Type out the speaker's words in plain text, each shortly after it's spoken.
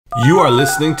You are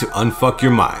listening to Unfuck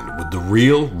Your Mind with the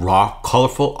real, raw,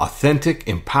 colorful, authentic,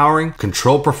 empowering,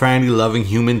 control profanity-loving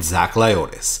human Zach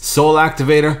Lyotis, soul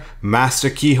activator,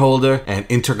 master key holder, and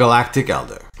intergalactic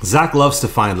elder. Zach loves to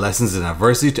find lessons in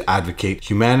adversity to advocate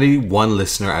humanity one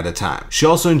listener at a time. She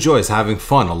also enjoys having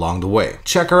fun along the way.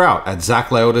 Check her out at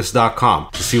zachlyotis.com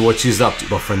to see what she's up to.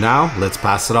 But for now, let's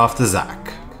pass it off to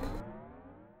Zach.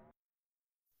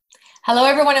 Hello,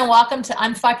 everyone, and welcome to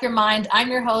Unfuck Your Mind.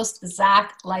 I'm your host,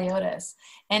 Zach Lyotis.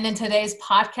 And in today's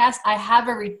podcast, I have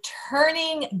a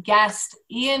returning guest,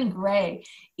 Iain Grae.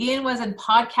 Iain was in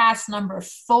podcast number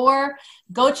 4.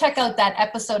 Go check out that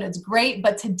episode. It's great.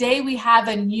 But today we have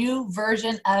a new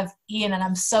version of Iain, and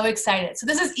I'm so excited. So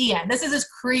this is Iain. This is his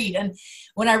creed. And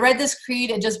when I read this creed,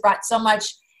 it just brought so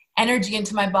much energy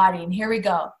into my body. And here we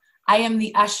go. I am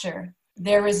the usher.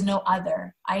 There is no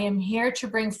other. I am here to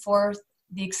bring forth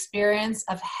the experience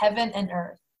of heaven and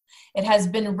earth. It has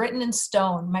been written in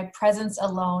stone. My presence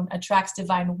alone attracts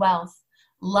divine wealth,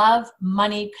 love,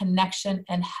 money, connection,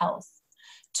 and health.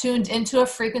 Tuned into a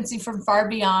frequency from far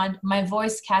beyond, my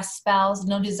voice casts spells,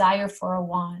 no desire for a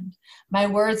wand. My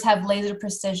words have laser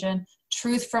precision,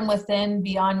 truth from within,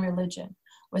 beyond religion.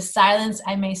 With silence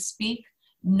I may speak,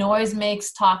 noise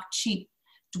makes talk cheap,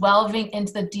 delving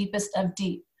into the deepest of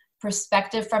deep.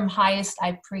 Perspective from highest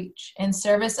I preach. In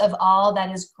service of all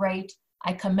that is great,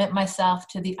 I commit myself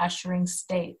to the ushering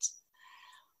state.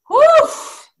 Whew!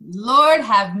 Lord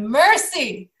have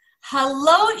mercy.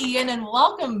 Hello, Iain, and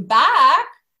welcome back.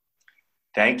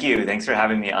 Thank you. Thanks for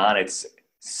having me on. It's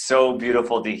so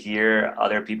beautiful to hear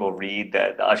other people read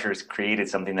that the Usher's Creed.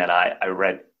 It's something that I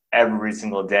read every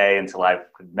single day until I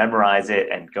could memorize it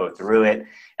and go through it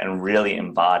and really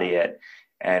embody it.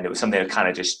 And it was something that kind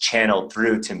of just channeled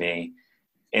through to me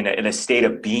in a state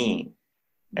of being.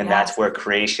 And that's where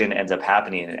creation ends up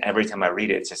happening. And every time I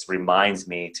read it, it just reminds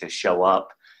me to show up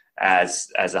as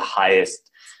the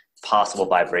highest possible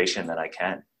vibration that I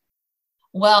can.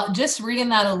 Well, just reading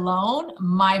that alone,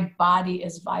 my body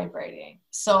is vibrating.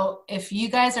 So if you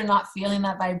guys are not feeling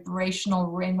that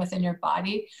vibrational ring within your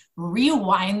body,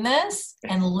 rewind this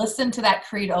and listen to that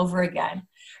creed over again.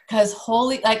 Because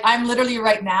I'm literally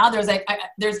right now,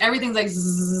 there's everything's like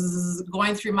zzz,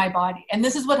 going through my body. And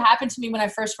this is what happened to me when I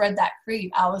first read that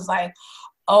creed. I was like,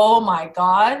 oh my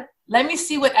God, let me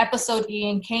see what episode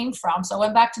Iain came from. So I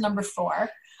went back to number 4.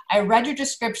 I read your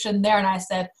description there and I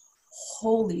said,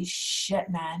 holy shit,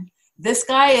 man. This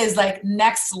guy is like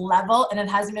next level, and it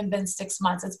hasn't even been 6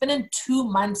 months. It's been in 2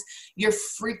 months. Your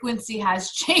frequency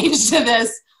has changed to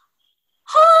this.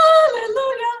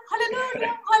 Hallelujah,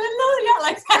 hallelujah, hallelujah.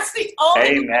 Like that's the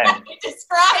only way I can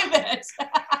describe it.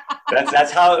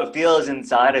 That's how it feels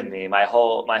inside of me. My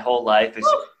whole life is,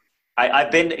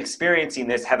 I've been experiencing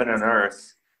this heaven and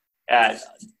earth at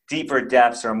deeper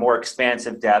depths or more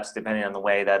expansive depths, depending on the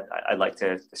way that I'd like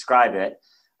to describe it,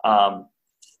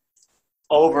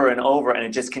 over and over, and it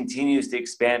just continues to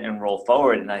expand and roll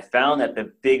forward. And I found that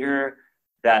the bigger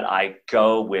that I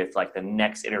go with like the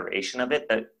next iteration of it,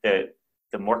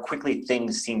 the more quickly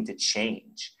things seem to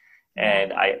change.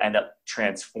 And I end up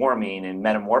transforming and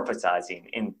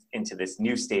metamorphosizing into this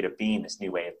new state of being, this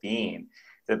new way of being,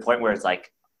 to the point where it's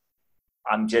like,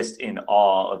 I'm just in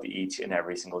awe of each and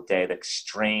every single day. The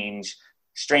strange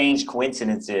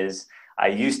coincidences, I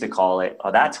used to call it,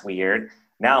 oh, that's weird.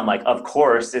 Now I'm like, of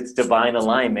course, it's divine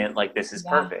alignment. Like, this is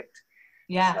perfect.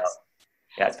 Yes. So,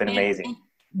 yeah, it's been amazing.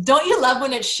 Don't you love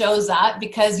when it shows up?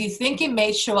 Because you think it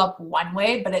may show up one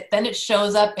way, but then it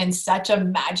shows up in such a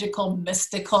magical,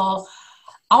 mystical,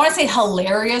 I want to say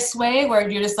hilarious way, where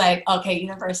you're just like, okay,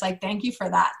 universe, like, thank you for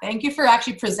that. Thank you for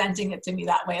actually presenting it to me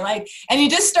that way. Like, and you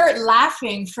just start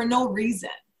laughing for no reason.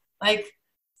 Like,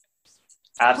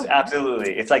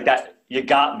 absolutely. It's like that, you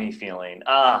got me feeling.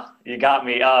 You got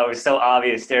me. Oh, it was so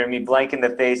obvious, staring me blank in the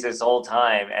face this whole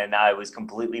time. And I was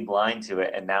completely blind to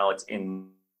it. And now it's in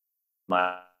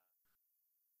my,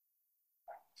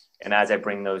 and as I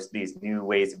bring these new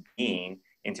ways of being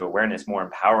into awareness, more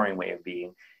empowering way of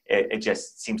being, it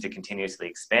just seems to continuously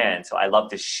expand. So I love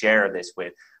to share this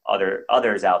with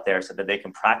others out there so that they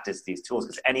can practice these tools,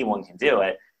 because anyone can do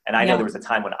it. And I know there was a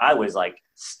time when I was like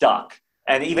stuck.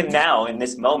 And even now in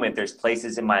this moment, there's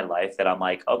places in my life that I'm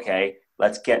like, okay,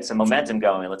 let's get some momentum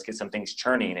going. Let's get some things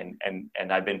churning.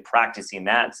 And I've been practicing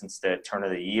that since the turn of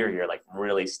the year here, like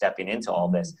really stepping into all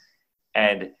this.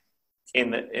 And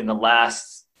in the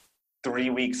last 3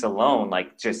 weeks alone,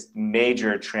 like just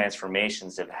major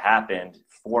transformations have happened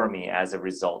for me as a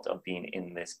result of being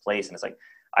in this place. And it's like,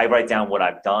 I write down what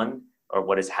I've done or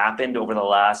what has happened over the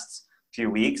last few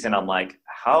weeks. And I'm like,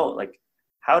 how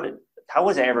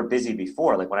was I ever busy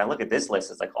before? Like when I look at this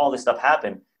list, it's like all this stuff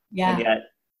happened. Yeah. And yet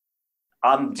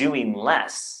I'm doing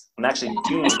less. I'm actually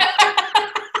doing.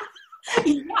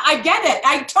 Yeah, I get it.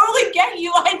 I totally get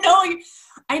you.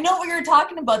 I know what you're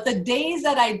talking about. The days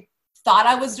that I thought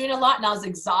I was doing a lot and I was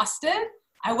exhausted,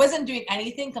 I wasn't doing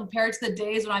anything compared to the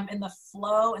days when I'm in the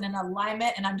flow and in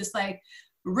alignment and I'm just like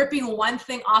ripping one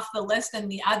thing off the list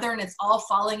and the other, and it's all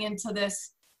falling into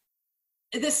this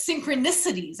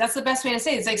synchronicities. That's the best way to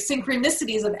say it. It's like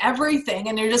synchronicities of everything.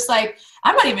 And you're just like,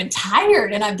 I'm not even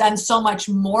tired and I've done so much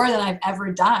more than I've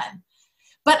ever done.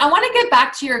 But I want to get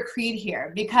back to your creed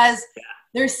here because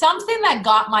there's something that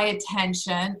got my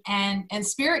attention and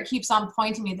Spirit keeps on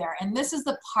pointing me there. And this is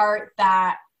the part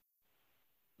that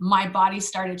my body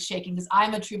started shaking because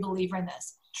I'm a true believer in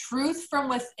this. Truth from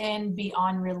within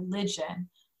beyond religion.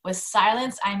 With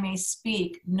silence I may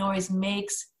speak. Noise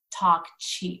makes talk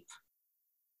cheap.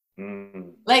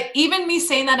 Like even me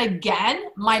saying that again,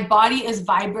 my body is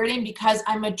vibrating because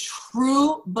I'm a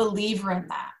true believer in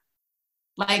that.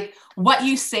 Like what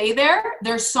you say there,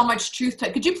 there's so much truth to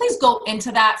it. Could you please go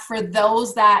into that for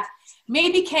those that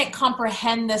maybe can't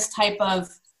comprehend this type of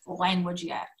language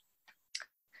yet?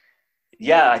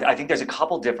 Yeah, I think there's a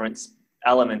couple different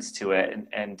elements to it.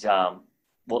 And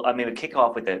well, I mean, we kick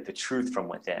off with the truth from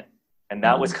within. And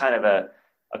that was kind of a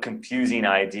confusing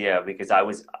idea because I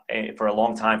was, for a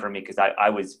long time for me, because I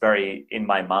was very in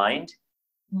my mind.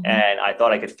 And I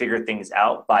thought I could figure things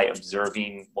out by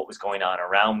observing what was going on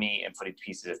around me and putting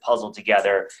pieces of puzzle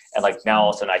together. And like now all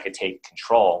of a sudden I could take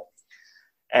control.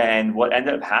 And what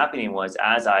ended up happening was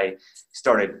as I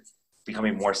started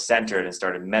becoming more centered and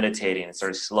started meditating and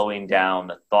started slowing down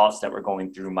the thoughts that were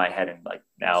going through my head and like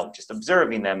now just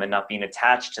observing them and not being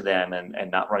attached to them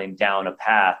and not running down a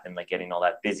path and like getting all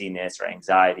that busyness or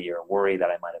anxiety or worry that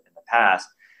I might have in the past,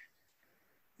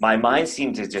 my mind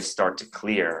seemed to just start to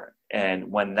clear.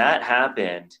 And when that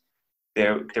happened,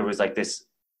 there was like this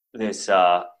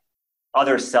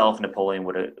other self, Napoleon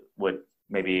would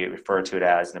maybe refer to it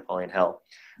as Napoleon Hill,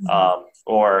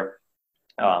 or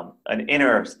an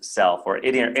inner self or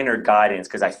inner guidance,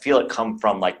 because I feel it come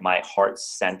from like my heart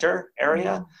center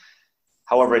area.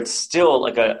 However, it's still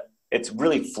like it's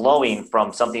really flowing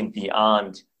from something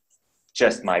beyond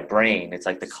just my brain. It's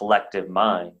like the collective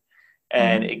mind,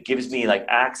 and it gives me like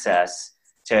access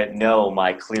to know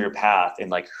my clear path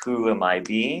and like, who am I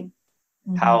being?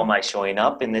 How am I showing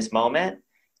up in this moment?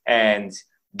 And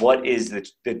what is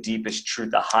the deepest truth,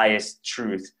 the highest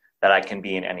truth that I can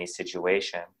be in any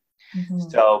situation?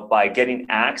 So by getting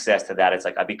access to that, it's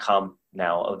like I become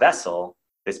now a vessel.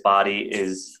 This body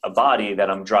is a body that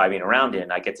I'm driving around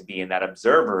in. I get to be in that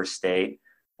observer state,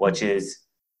 which is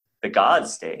the God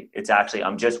state. It's actually,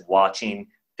 I'm just watching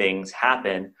things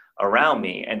happen around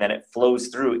me, and then it flows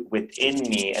through within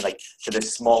me and like to the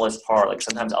smallest part. Like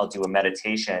sometimes I'll do a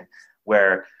meditation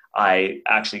where I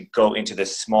actually go into the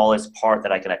smallest part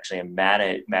that I can actually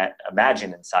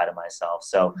imagine inside of myself.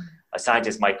 So a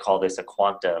scientist might call this a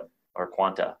quanta,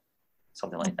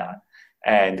 something like that.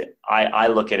 And I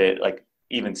look at it like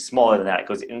even smaller than that. It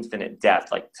goes infinite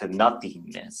depth, like to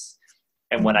nothingness.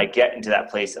 And when I get into that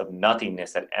place of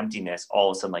nothingness, that emptiness, all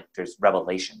of a sudden like there's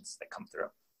revelations that come through.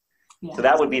 Yeah. So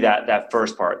that would be that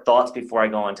first part. Thoughts before I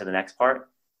go on to the next part?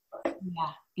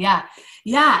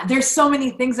 Yeah. There's so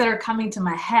many things that are coming to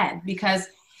my head because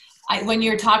when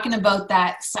you're talking about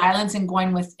that silence and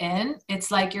going within, it's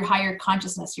like your higher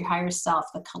consciousness, your higher self,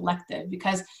 the collective,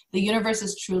 because the universe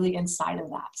is truly inside of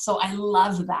that. So I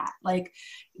love that. Like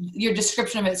your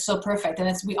description of it is so perfect.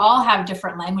 And we all have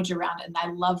different language around it. And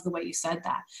I love the way you said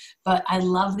that. But I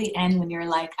love the end when you're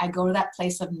like, I go to that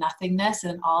place of nothingness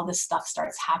and all this stuff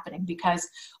starts happening. Because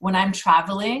when I'm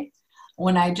traveling,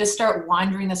 when I just start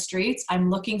wandering the streets, I'm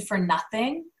looking for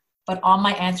nothing. But all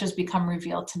my answers become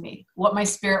revealed to me. What my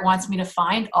spirit wants me to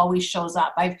find always shows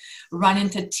up. I've run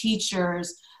into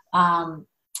teachers,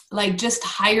 like just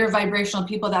higher vibrational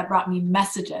people that brought me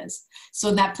messages. So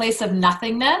in that place of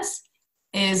nothingness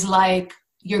is like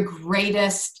your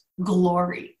greatest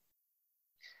glory.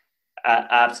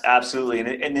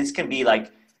 Absolutely. And this can be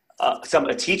like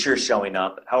a teacher showing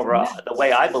up. However, the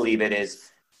way I believe it is,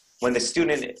 when the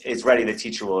student is ready, the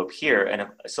teacher will appear. And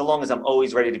so long as I'm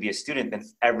always ready to be a student, then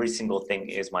every single thing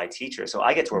is my teacher. So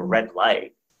I get to a red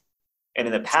light. And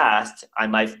in the past, I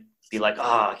might be like,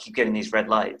 I keep getting these red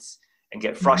lights and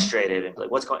get frustrated and be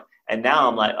like, what's going on? And now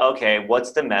I'm like, okay,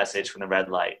 what's the message from the red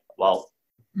light? Well,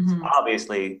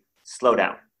 obviously, slow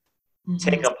down,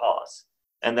 take a pause.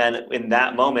 And then in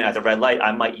that moment at the red light,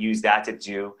 I might use that to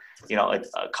do,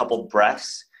 a couple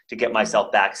breaths to get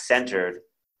myself back centered.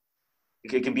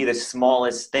 It can be the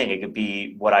smallest thing. It could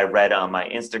be what I read on my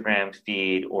Instagram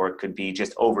feed, or it could be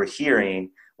just overhearing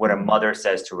what a mother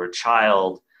says to her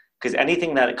child, because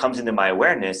anything that comes into my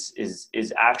awareness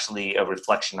is actually a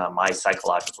reflection on my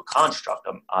psychological construct,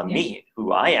 on me,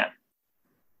 who I am.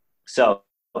 So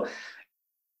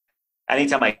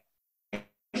anytime I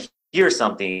hear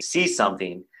something, see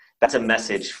something, that's a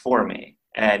message for me.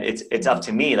 And it's up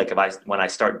to me. Like when I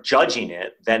start judging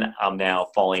it, then I'm now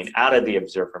falling out of the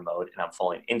observer mode and I'm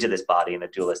falling into this body in a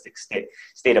dualistic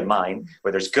state of mind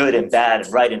where there's good and bad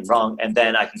and right and wrong. And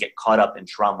then I can get caught up in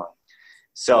trauma.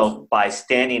 So by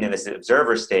standing in this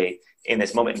observer state in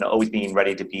this moment and always being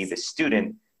ready to be the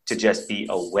student, to just be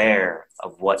aware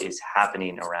of what is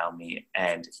happening around me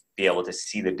and be able to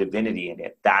see the divinity in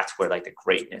it. That's where like the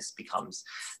greatness becomes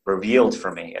revealed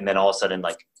for me. And then all of a sudden,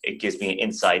 like it gives me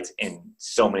insights in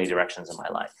so many directions in my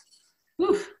life.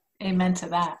 Oof, amen to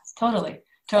that. Totally.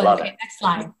 Okay,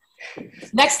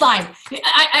 next line.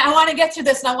 I want to get to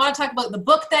this and I want to talk about the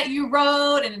book that you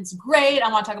wrote and it's great.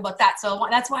 I want to talk about that. So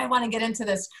that's why I want to get into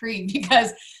this creed,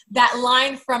 because that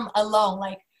line from alone,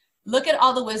 like, look at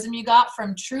all the wisdom you got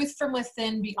from truth from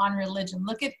within beyond religion.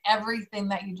 Look at everything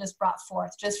that you just brought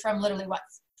forth, just from literally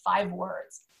 5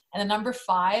 words. And the number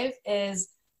 5 is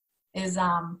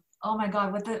oh my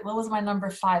God, what was my number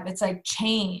 5? It's like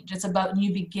change. It's about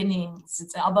new beginnings.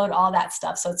 It's about all that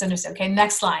stuff. So it's interesting. Okay,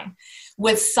 next line.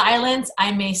 With silence,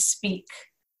 I may speak.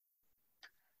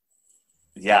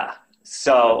 Yeah.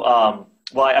 So,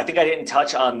 well, I think I didn't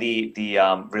touch on the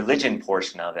religion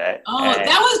portion of it. Oh,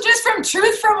 that was just from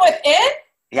truth from within?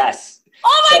 Yes.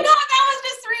 Oh my God, that was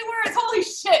just 3 words. Holy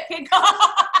shit.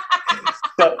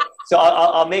 So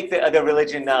I'll make the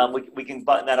religion, we can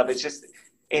button that up. It's just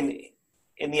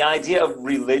in the idea of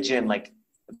religion, like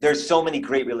there's so many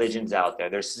great religions out there.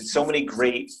 There's so many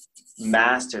great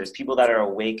masters, people that are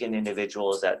awakened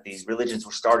individuals that these religions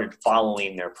were started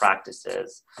following their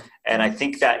practices. And I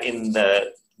think that in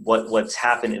what's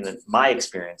happened in my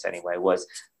experience anyway, was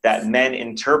that men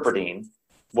interpreting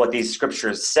what these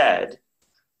scriptures said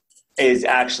is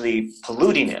actually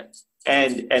polluting it.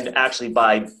 And actually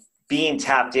by being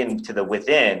tapped into the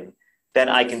within, then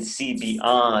I can see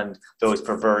beyond those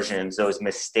perversions, those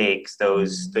mistakes,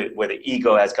 where the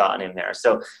ego has gotten in there.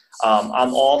 So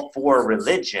I'm all for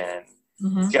religion.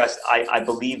 Mm-hmm. Just I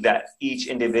believe that each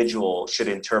individual should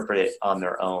interpret it on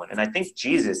their own. And I think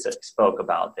Jesus spoke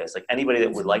about this. Like anybody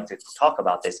that would like to talk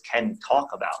about this can talk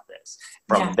about this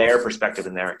from their perspective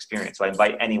and their experience. So I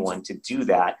invite anyone to do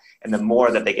that. And the more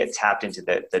that they get tapped into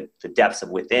the depths of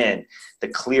within, the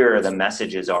clearer the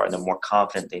messages are and the more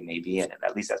confident they may be in it.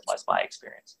 At least that's my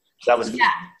experience. So that was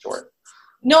short.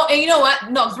 No, and you know what?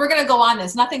 No, because we're going to go on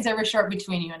this. Nothing's ever short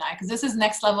between you and I, because this is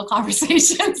next level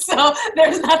conversation. So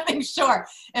there's nothing short.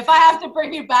 If I have to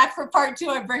bring you back for part 2,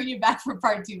 I bring you back for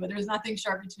part 2, but there's nothing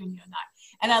short between you and I.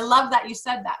 And I love that you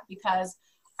said that, because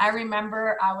I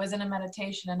remember I was in a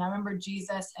meditation and I remember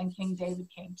Jesus and King David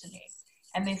came to me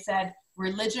and they said,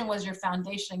 religion was your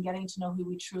foundation in getting to know who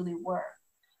we truly were.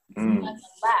 Nonetheless,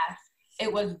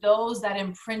 it was those that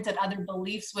imprinted other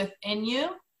beliefs within you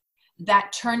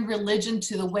that turned religion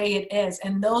to the way it is.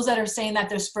 And those that are saying that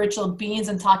they're spiritual beings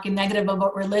and talking negative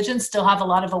about religion still have a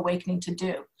lot of awakening to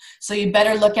do. So you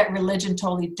better look at religion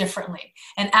totally differently.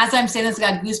 And as I'm saying this, I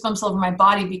got goosebumps over my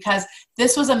body, because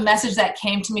this was a message that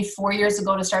came to me 4 years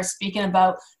ago to start speaking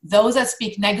about those that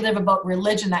speak negative about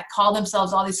religion, that call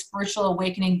themselves all these spiritual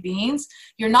awakening beings.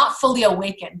 You're not fully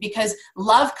awakened, because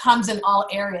love comes in all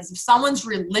areas. If someone's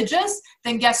religious,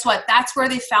 then guess what? That's where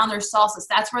they found their solstice.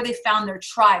 That's where they found their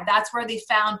tribe. That's where they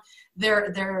found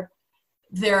their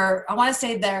I want to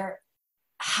say their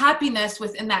happiness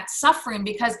within that suffering,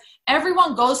 because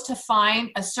everyone goes to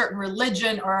find a certain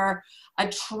religion or a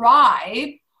tribe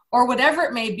or whatever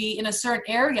it may be in a certain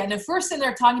area. And if we're sitting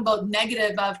there talking about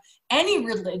negative of any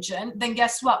religion, then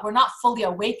guess what? We're not fully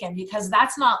awakened, because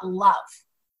that's not love.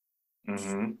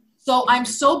 Mm-hmm. So I'm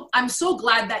so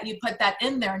glad that you put that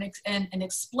in there and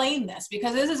explain this,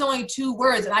 because this is only 2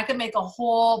 words and I could make a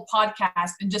whole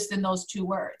podcast in those 2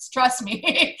 words. Trust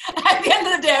me. At the end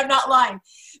of the day, I'm not lying.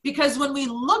 Because when we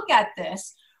look at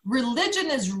this, religion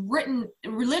is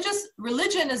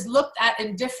looked at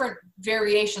in different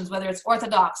variations, whether it's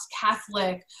Orthodox,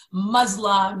 Catholic,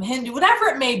 Muslim, Hindu, whatever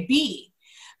it may be.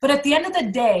 But at the end of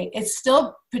the day, it's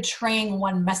still portraying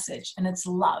one message, and it's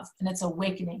love, and it's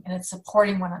awakening, and it's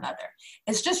supporting one another.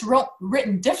 It's just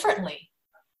written differently.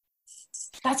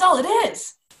 That's all it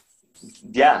is.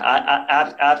 Yeah,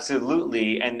 I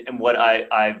absolutely. And what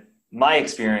my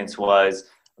experience was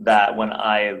that when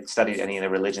I studied any of the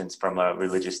religions from a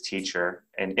religious teacher,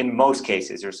 and in most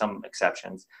cases, there's some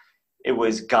exceptions, it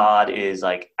was God is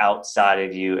like outside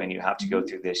of you, and you have to go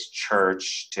through this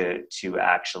church to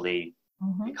actually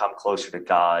become closer to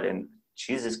God. And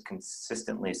Jesus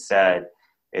consistently said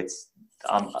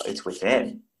it's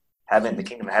within. Heaven, the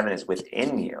kingdom of heaven is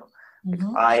within you.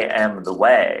 Mm-hmm. Like, I am the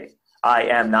way. I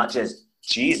am not just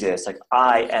Jesus. Like,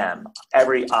 I am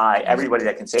everybody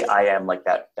that can say I am, like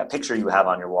that picture you have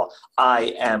on your wall.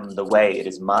 I am the way. It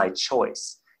is my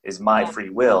choice. It is my free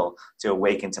will to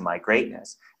awaken to my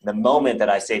greatness. And the moment that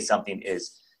I say something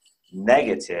is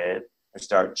negative or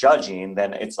start judging,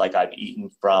 then it's like I've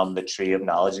eaten from the tree of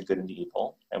knowledge of good and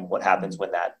evil. And what happens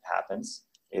when that happens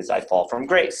is I fall from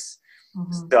grace.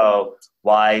 Mm-hmm. So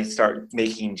why start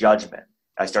making judgment?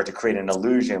 I start to create an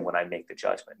illusion when I make the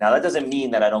judgment. Now, that doesn't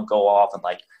mean that I don't go off and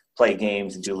like play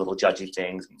games and do little judgy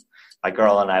things. My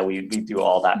girl and I, we do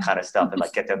all that kind of stuff and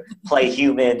like get to play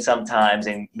human sometimes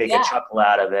and make a chuckle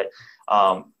out of it.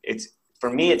 For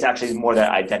me, it's actually more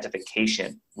that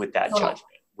identification with that judgment,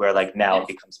 where like now it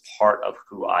becomes part of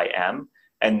who I am.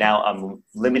 And now I'm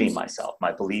limiting myself.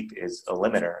 My belief is a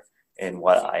limiter in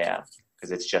what I am,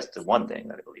 because it's just the one thing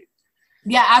that I believe.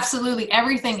 Yeah, absolutely.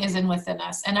 Everything is within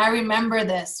us. And I remember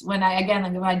this when I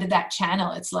did that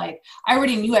channel, it's like, I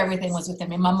already knew everything was within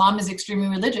me. My mom is extremely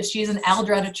religious. She's an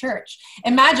elder at a church.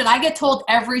 Imagine, I get told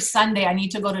every Sunday I need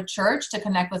to go to church to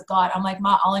connect with God. I'm like,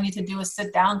 Ma, all I need to do is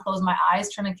sit down, close my eyes,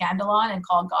 turn a candle on and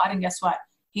call God. And guess what?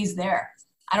 He's there.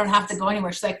 I don't have to go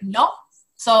anywhere. She's like, nope.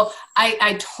 So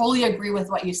I totally agree with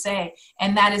what you say.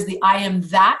 And that is the I am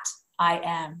that I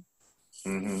am.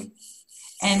 Mm-hmm.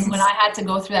 And when I had to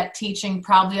go through that teaching,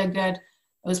 it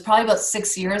was probably about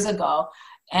 6 years ago,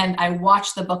 and I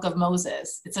watched the Book of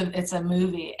Moses. It's a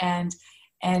movie, and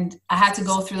I had to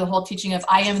go through the whole teaching of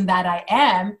I am that I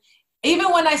am.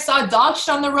 Even when I saw dog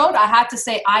shit on the road, I had to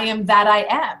say I am that I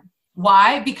am.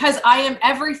 Why? Because I am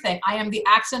everything. I am the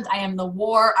accent. I am the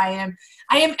war. I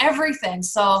am everything.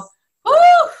 So, whoo,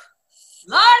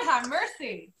 Lord have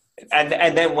mercy.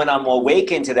 And then when I'm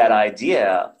awakened to that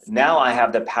idea, now I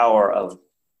have the power of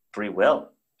free will,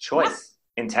 choice,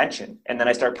 intention. And then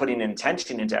I start putting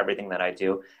intention into everything that I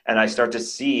do. And I start to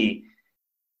see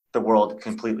the world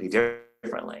completely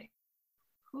differently.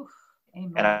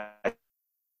 Amen. And I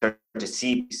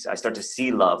start to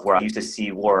see love where I used to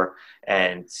see war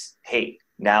and hate.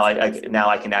 Now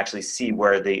I can actually see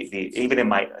where even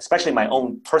in especially my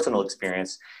own personal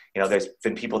experience, there's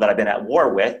been people that I've been at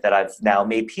war with that I've now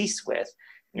made peace with.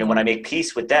 And when I make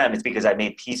peace with them, it's because I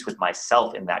made peace with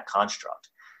myself in that construct.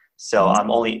 So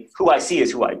who I see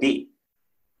is who I be.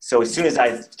 So as soon as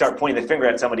I start pointing the finger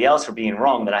at somebody else for being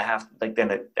wrong, then I have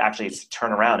it's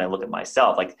turn around and look at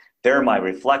myself. Like, they're my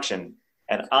reflection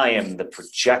and I am the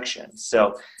projection.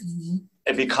 So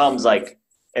it becomes like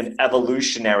an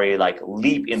evolutionary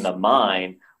leap in the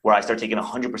mind where I start taking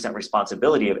 100%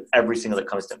 responsibility of every single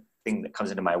thing that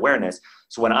comes into my awareness.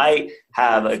 So when I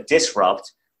have a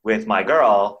disrupt with my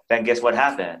girl, then guess what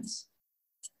happens?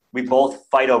 We both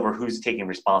fight over who's taking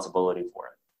responsibility for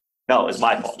it. No, it's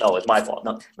my fault. No, it's my fault.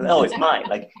 No, it's mine.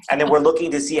 And then we're looking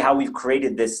to see how we've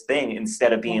created this thing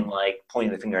instead of being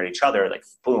pointing the finger at each other,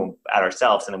 boom, at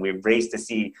ourselves. And then we race to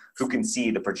see who can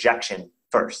see the projection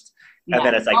first. Yeah. And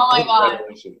then it's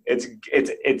revolution.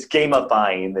 It's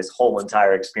gamifying this whole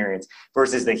entire experience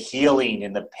versus the healing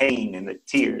and the pain and the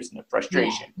tears and the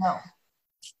frustration. Yeah, no,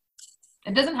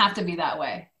 it doesn't have to be that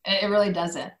way. It really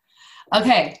doesn't.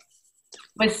 Okay.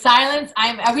 With silence,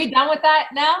 are we done with that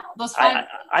now? Those 5?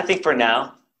 I think for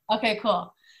now. Okay,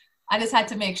 cool. I just had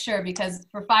to make sure because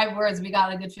for 5 words, we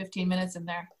got a good 15 minutes in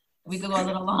there. We could go a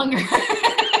little longer.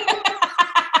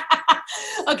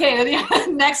 Okay,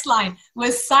 the next line.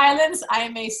 With silence, I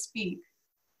may speak.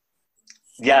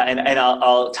 Yeah, and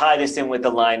I'll tie this in with the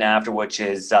line after, which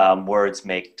is words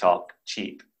make talk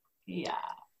cheap. Yeah,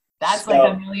 that's like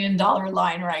 $1 million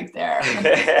line right there.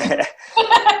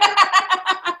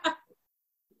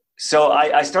 So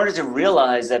I started to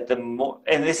realize that the more,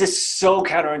 and this is so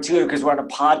counterintuitive because we're on a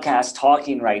podcast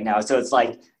talking right now. So it's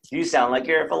like, you sound like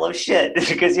you're full of shit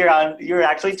because you're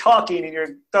actually talking and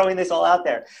you're throwing this all out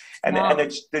there. And, no.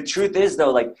 And the truth is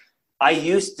though, I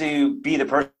used to be the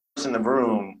person in the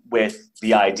room with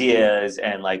the ideas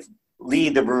and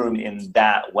lead the room in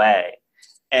that way.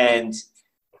 And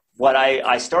what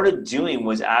I started doing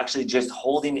was actually just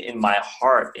holding in my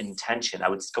heart intention. I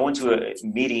would go into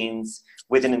meetings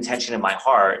with an intention in my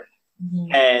heart.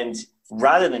 Mm-hmm. And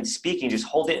rather than speaking, just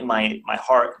hold it in my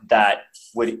heart that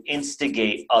would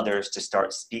instigate others to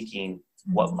start speaking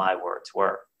what my words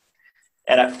were.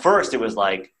 And at first it was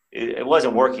it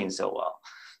wasn't working so well.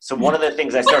 So one of the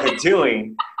things I started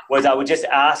doing was I would just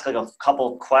ask a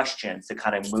couple questions to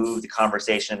kind of move the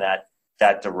conversation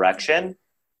that direction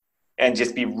and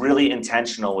just be really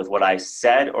intentional with what I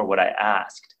said or what I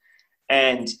asked.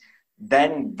 And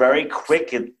then very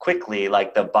quickly,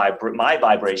 my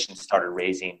vibration started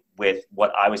raising with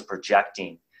what I was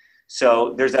projecting.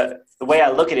 So the way I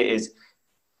look at it is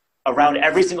around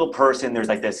every single person, there's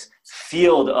like this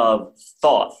field of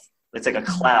thought. It's like a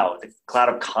cloud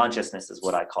of consciousness is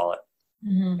what I call it.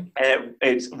 Mm-hmm. And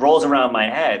it rolls around my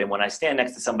head. And when I stand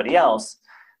next to somebody else,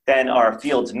 then our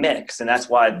fields mix. And that's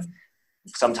why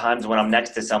sometimes when I'm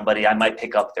next to somebody, I might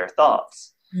pick up their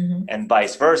thoughts and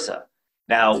vice versa.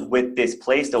 Now, with this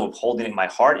place though of holding in my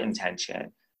heart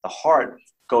intention, the heart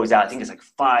goes out, I think it's like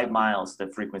 5 miles, the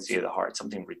frequency of the heart,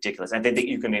 something ridiculous. I think that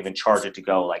you can even charge it to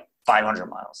go like 500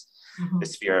 miles, the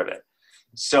sphere of it.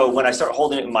 So when I start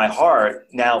holding it in my heart,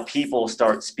 now people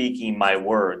start speaking my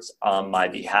words on my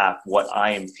behalf, what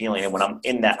I am feeling. And when I'm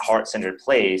in that heart-centered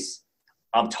place,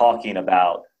 I'm talking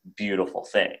about beautiful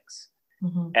things.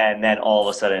 And then all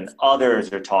of a sudden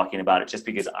others are talking about it just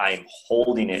because I'm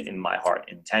holding it in my heart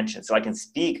intention. So I can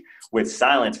speak with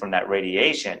silence from that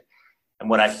radiation.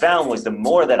 And what I found was the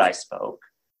more that I spoke,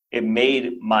 it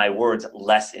made my words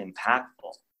less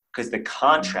impactful because the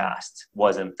contrast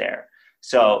wasn't there.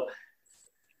 So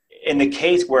in the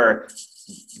case where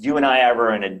you and I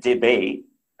are in a debate,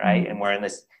 right, and we're in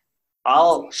this,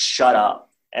 I'll shut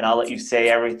up and I'll let you say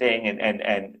everything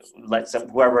and let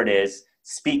whoever it is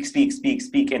speak.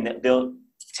 And they'll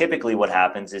typically what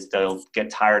happens is they'll get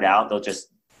tired out. They'll just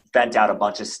vent out a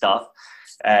bunch of stuff.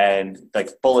 And like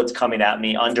bullets coming at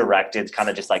me undirected, kind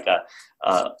of just like a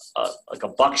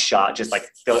buckshot, just like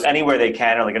anywhere they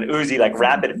can, or like an Uzi, like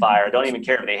rapid fire. Don't even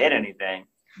care if they hit anything.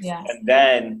 Yeah. And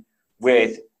then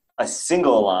with a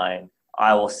single line,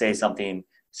 I will say something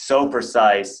so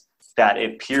precise that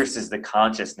it pierces the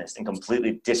consciousness and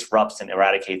completely disrupts and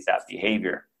eradicates that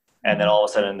behavior. And then all of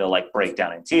a sudden they'll like break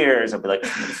down in tears. I'll be like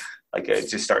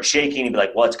just start shaking and be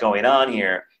like, what's going on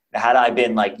here? Had I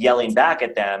been like yelling back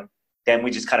at them, then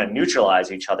we just kind of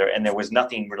neutralize each other and there was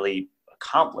nothing really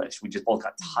accomplished. We just both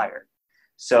got tired.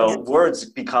 So words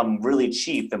become really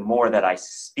cheap the more that I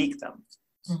speak them.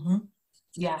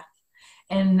 Yeah.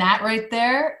 And that right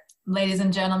there, ladies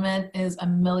and gentlemen, is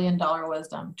 $1 million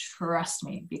wisdom. Trust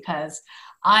me, because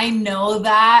I know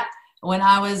that when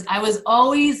I was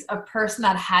always a person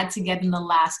that had to get in the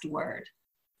last word.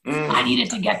 I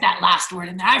needed to get that last word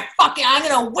in there. I'm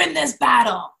going to win this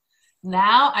battle.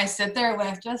 Now I sit there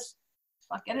with just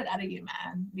get it out of you,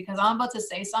 man, because I'm about to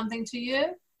say something to you.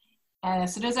 And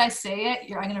as soon as I say it,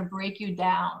 I'm going to break you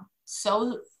down.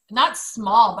 So not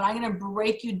small, but I'm going to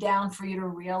break you down for you to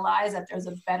realize that there's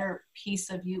a better piece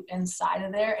of you inside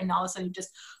of there. And all of a sudden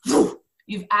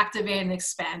you've activated and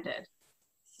expanded.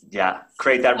 Yeah.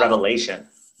 Create that revelation.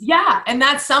 Yeah. And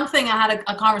that's something I had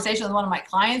a conversation with one of my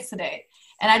clients today.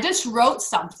 And I just wrote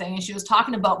something and she was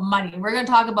talking about money. We're going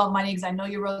to talk about money because I know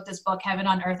you wrote this book, Heaven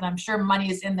on Earth, and I'm sure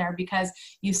money is in there because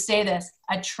you say this,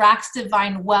 attracts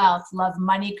divine wealth, love,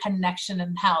 money, connection,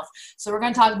 and health. So we're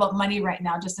going to talk about money right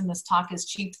now, just in this talk is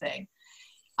cheap thing.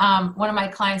 One of my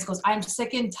clients goes, I'm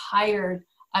sick and tired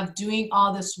of doing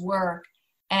all this work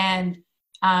and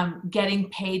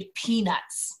getting paid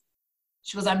peanuts.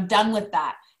 She goes, I'm done with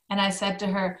that. And I said to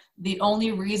her, the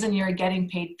only reason you're getting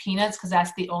paid peanuts because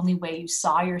that's the only way you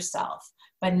saw yourself.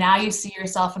 But now you see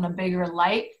yourself in a bigger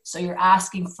light. So you're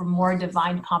asking for more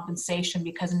divine compensation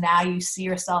because now you see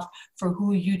yourself for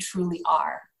who you truly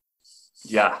are.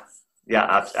 Yeah.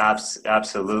 Yeah.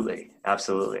 Absolutely.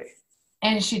 Absolutely.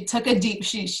 And she took a deep,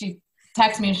 she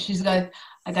texted me and she's like,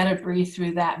 I got to breathe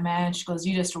through that, man. She goes,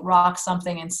 you just rocked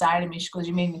something inside of me. She goes,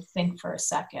 you made me think for a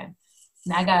second.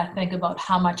 And I got to think about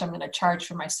how much I'm going to charge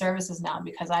for my services now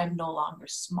because I'm no longer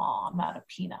small. I'm not a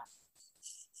peanut.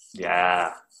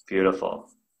 Yeah. Beautiful.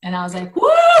 And I was like,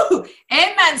 woo!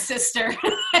 Amen, sister.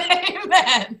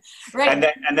 Amen. Right.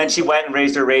 And then she went and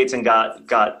raised her rates and got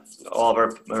all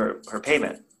of her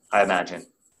payment, I imagine.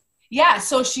 Yeah.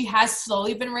 So she has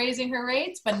slowly been raising her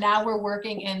rates, but now we're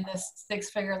working in this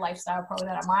 6-figure lifestyle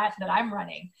program that I'm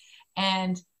running.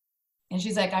 And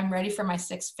she's like, I'm ready for my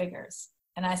 6 figures.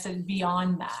 And I said,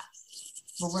 beyond that,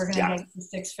 but we're going to get to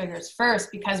 6 figures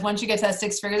first, because once you get to that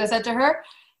 6 figures, I said to her,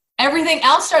 everything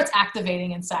else starts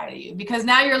activating inside of you, because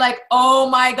now you're like, oh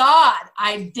my God,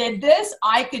 I did this.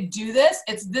 I could do this.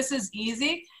 This is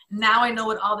easy. Now I know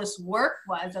what all this work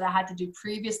was that I had to do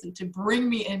previously to bring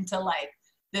me into like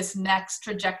this next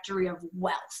trajectory of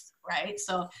wealth. Right.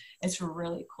 So it's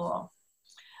really cool.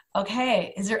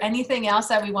 Okay. Is there anything else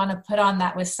that we want to put on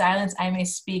that? With silence, I may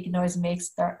speak, noise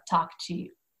makes talk to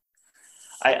you.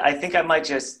 I think I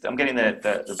might I'm getting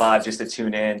the vibe just to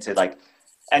tune in to like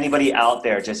anybody out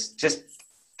there, just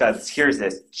here's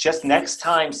this, just next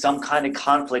time some kind of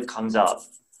conflict comes up,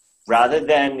 rather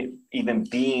than even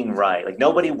being right, like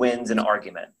nobody wins an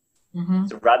argument. Mm-hmm.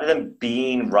 So rather than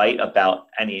being right about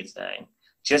anything,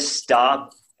 just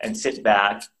stop and sit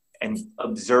back and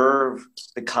observe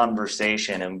the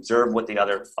conversation and observe what the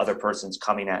other person's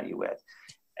coming at you with,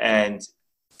 and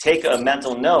take a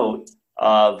mental note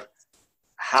of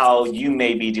how you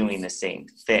may be doing the same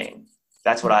thing.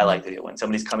 That's what I like to do when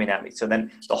somebody's coming at me. So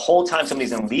then the whole time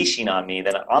somebody's unleashing on me,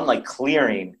 then I'm like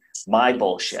clearing my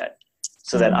bullshit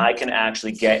so that I can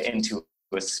actually get into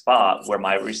a spot where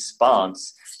my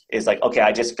response is like, okay,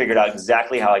 I just figured out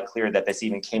exactly how I cleared that. This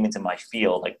even came into my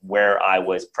field, like where I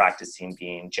was practicing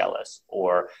being jealous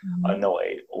or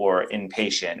annoyed or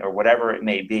impatient or whatever it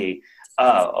may be.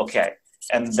 Oh, okay.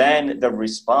 And then the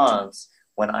response,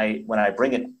 when I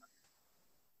bring it,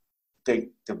 the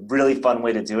really fun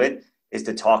way to do it is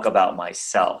to talk about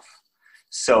myself.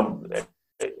 So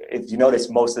if you notice,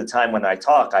 most of the time when I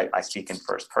talk, I speak in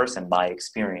first person, my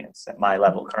experience at my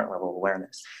level, current level of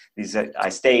awareness. I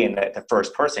stay in the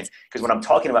first person, because when I'm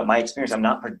talking about my experience, I'm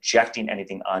not projecting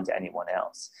anything onto anyone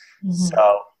else.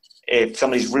 So if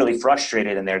somebody's really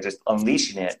frustrated and they're just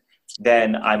unleashing it,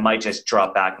 then I might just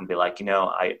drop back and be like,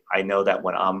 I know that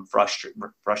when I'm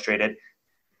frustrated,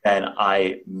 then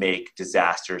I make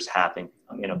disasters happen.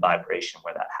 I'm in a vibration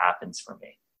where that happens for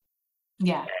me.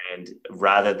 Yeah. And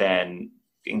rather than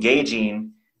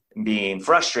engaging, being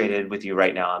frustrated with you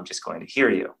right now, I'm just going to hear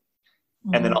you.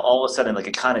 And then all of a sudden, like,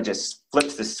 it kind of just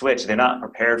flips the switch. They're not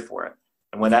prepared for it.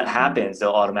 And when that happens,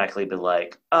 they'll automatically be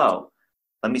like, oh,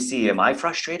 let me see. Am I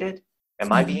frustrated?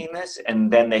 Am I being this?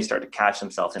 And then they start to catch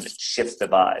themselves, and it shifts the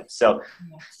vibe. So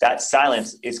that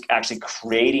silence is actually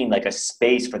creating like a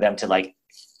space for them to like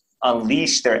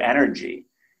unleash their energy.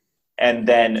 And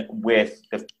then with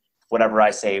whatever I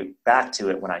say back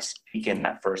to it, when I speak in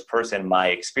that first person, my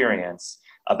experience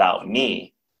about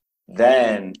me,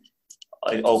 then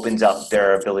it opens up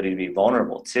their ability to be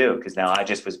vulnerable too, because now I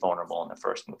just was vulnerable in the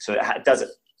first move. So it does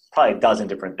probably a dozen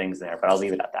different things there, but I'll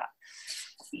leave it at that.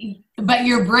 But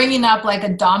you're bringing up like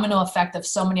a domino effect of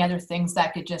so many other things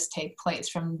that could just take place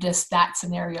from just that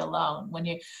scenario alone.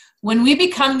 When we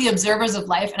become the observers of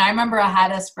life, and I remember I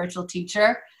had a spiritual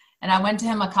teacher, and I went to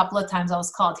him a couple of times. I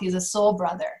was called. He's a soul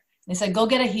brother. And he said, go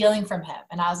get a healing from him.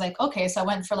 And I was like, okay. So I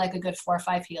went for like a good 4 or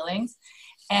 5 healings.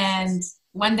 And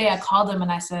one day I called him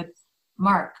and I said,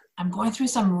 Mark, I'm going through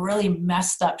some really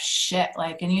messed up shit.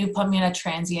 Like, can you put me in a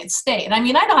transient state? And I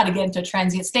mean, I know how to get into a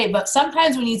transient state, but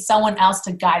sometimes we need someone else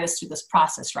to guide us through this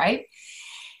process, right?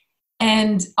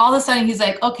 And all of a sudden he's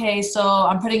like, okay, so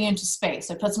I'm putting you into space.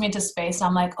 So it puts me into space. And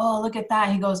I'm like, oh, look at that.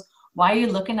 And he goes, why are you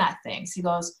looking at things? He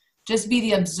goes, just be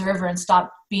the observer and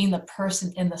stop being the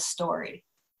person in the story.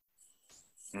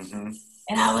 And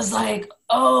I was like,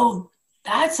 oh,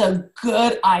 that's a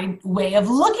good way of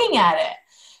looking at it.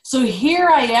 So here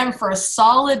I am for a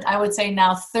solid, I would say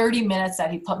now 30 minutes that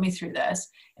he put me through this,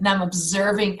 and I'm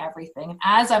observing everything. And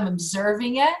as I'm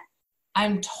observing it,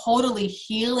 I'm totally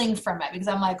healing from it, because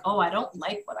I'm like, oh, I don't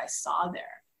like what I saw there.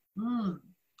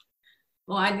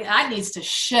 Well, that needs to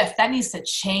shift. That needs to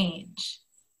change.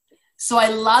 So I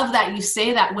love that you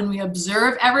say that when we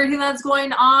observe everything that's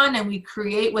going on and we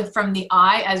create from the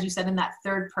I, as you said, in that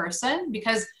third person,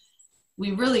 because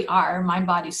we really are mind,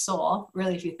 body, soul,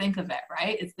 really, if you think of it,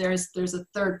 right? There's a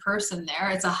third person there.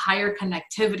 It's a higher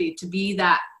connectivity to be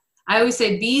that. I always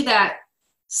say, be that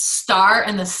star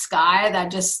in the sky that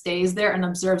just stays there and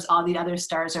observes all the other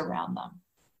stars around them,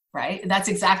 right? That's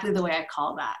exactly the way I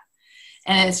call that.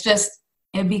 And it's just,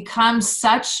 it becomes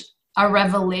such a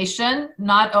revelation,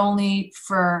 not only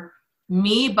for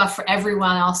me, but for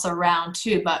everyone else around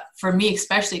too. But for me,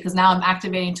 especially, because now I'm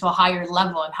activating to a higher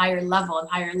level and higher level and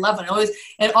higher level.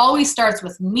 It always starts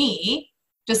with me,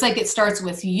 just like it starts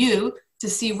with you, to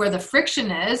see where the friction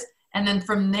is. And then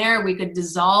from there, we could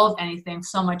dissolve anything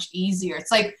so much easier. It's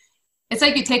like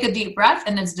you take a deep breath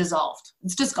and it's dissolved.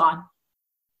 It's just gone.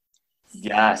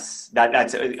 Yes,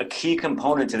 that's a key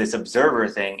component to this observer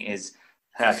thing is,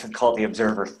 I could call it the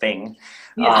observer thing.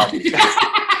 Yeah.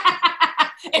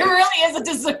 It really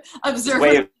is a observer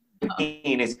way of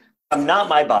being is, I'm not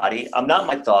my body, I'm not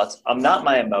my thoughts, I'm not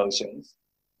my emotions.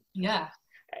 Yeah.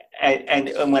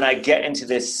 And when I get into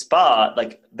this spot,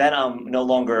 like, then I'm no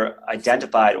longer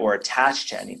identified or attached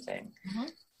to anything.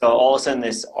 So all of a sudden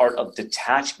this art of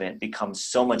detachment becomes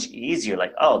so much easier.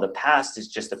 Like, oh, the past is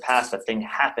just the past. The thing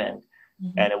happened.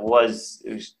 And it was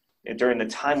during the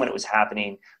time when it was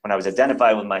happening, when I was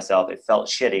identified with myself, it felt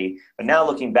shitty. But now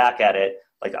looking back at it,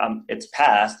 like, it's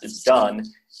past, it's done.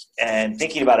 And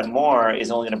thinking about it more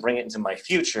is only going to bring it into my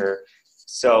future.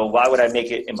 So why would I make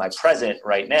it in my present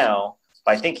right now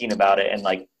by thinking about it and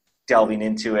like delving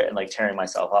into it and like tearing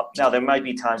myself up? Now, there might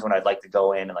be times when I'd like to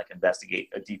go in and like investigate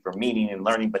a deeper meaning and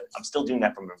learning, but I'm still doing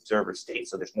that from an observer state.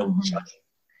 So there's no judging.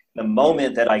 The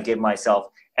moment that I give myself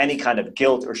any kind of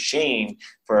guilt or shame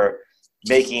for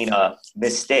making a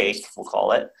mistake, we'll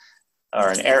call it, or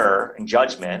an error in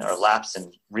judgment or lapse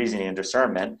in reasoning and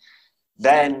discernment,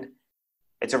 then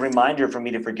it's a reminder for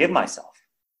me to forgive myself.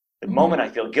 The moment I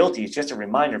feel guilty, it's just a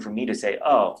reminder for me to say,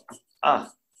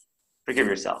 forgive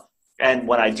yourself. And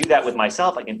when I do that with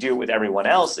myself, I can do it with everyone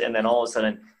else. And then all of a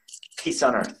sudden, peace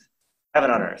on earth, heaven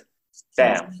on earth,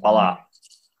 bam, voila.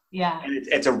 Yeah. And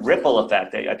it's a ripple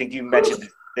effect. I think you mentioned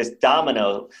this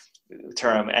domino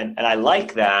term, and I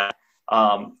like that.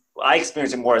 I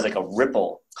experience it more as like a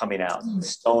ripple coming out,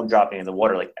 stone dropping in the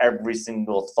water. Like every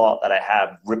single thought that I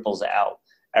have ripples out.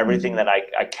 Everything that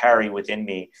I carry within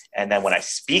me. And then when I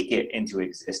speak it into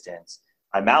existence,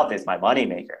 my mouth is my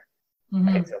moneymaker.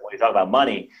 Right? So when we talk about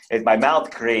money, my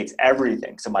mouth creates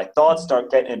everything. So my thoughts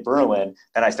start getting it brewing,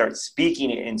 then I start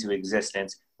speaking it into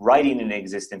existence. Writing in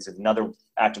existence is another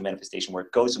act of manifestation where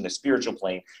it goes from the spiritual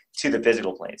plane to the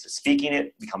physical plane. So speaking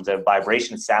it becomes a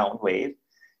vibration sound wave,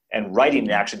 and writing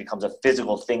it actually becomes a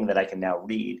physical thing that I can now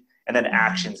read. And then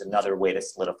action's another way to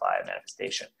solidify a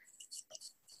manifestation.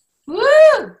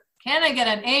 Woo! Can I get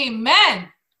an amen?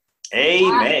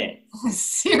 Amen.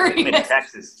 Serious. I'm in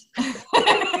Texas.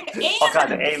 All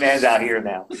kinds of amens out here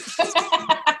now.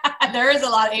 There is a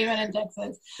lot of amen in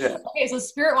Texas. Yeah. Okay, so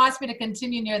Spirit wants me to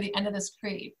continue near the end of this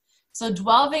creed. So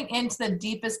delving into the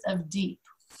deepest of deep.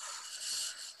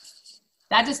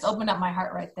 That just opened up my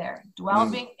heart right there.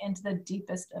 Delving into the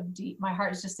deepest of deep. My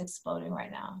heart is just exploding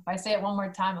right now. If I say it one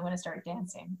more time, I'm going to start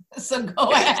dancing. So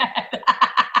go ahead.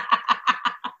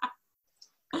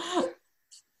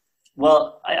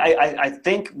 Well, I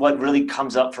think what really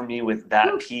comes up for me with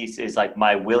that piece is like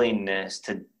my willingness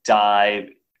to dive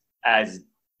as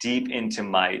deep into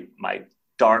my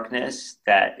darkness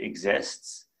that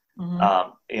exists.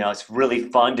 It's really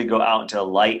fun to go out into the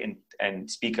light and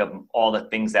speak of all the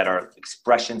things that are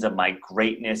expressions of my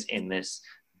greatness in this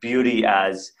beauty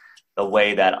as the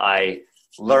way that I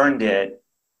learned it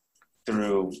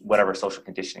through whatever social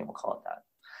conditioning, we'll call it that.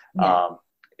 Yeah.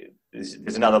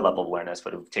 There's another level of awareness,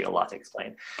 but it would take a lot to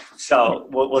explain. So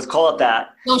let's call it that.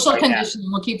 Social conditioning.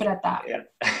 We'll keep it at that. Yeah.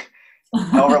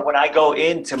 However, when I go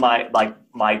into my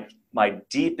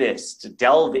deepest, to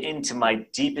delve into my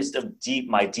deepest of deep,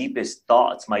 my deepest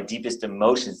thoughts, my deepest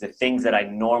emotions, the things that I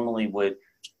normally would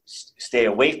stay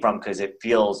away from because it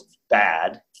feels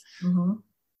bad.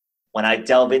 When I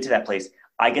delve into that place,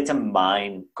 I get to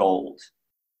mine gold.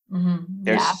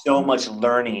 There's so much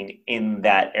learning in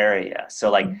that area. So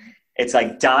like, it's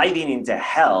like diving into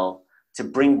hell to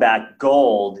bring back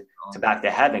gold to back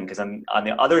to heaven. Because I'm on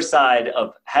the other side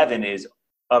of heaven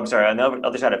on the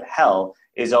other side of hell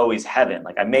is always heaven.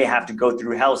 Like I may have to go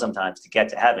through hell sometimes to get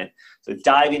to heaven. So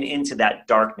diving into that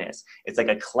darkness, it's like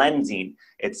a cleansing.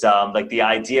 It's like the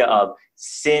idea of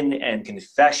sin and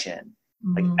confession.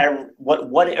 Like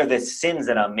what are the sins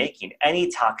that I'm making? Any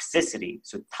toxicity.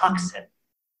 So toxin.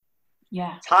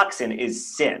 Yeah. Toxin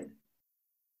is sin.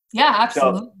 Yeah,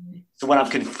 absolutely. So when I'm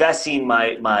confessing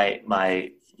my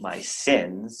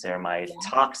sins or my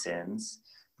toxins,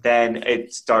 then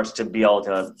it starts to be able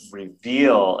to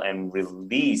reveal and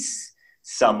release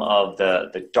some of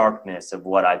the darkness of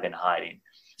what I've been hiding.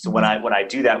 So when I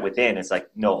do that within, it's like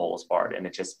no holds barred, and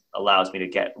it just allows me to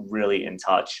get really in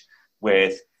touch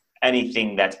with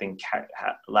anything that's been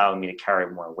allowing me to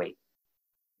carry more weight.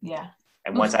 Yeah.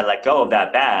 And once I let go of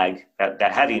that bag,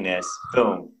 that heaviness,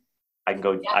 boom, I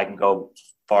can go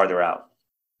farther out.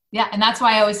 Yeah, and that's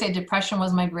why I always say depression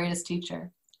was my greatest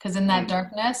teacher, because in that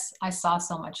darkness, I saw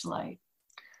so much light.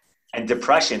 And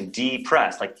depression,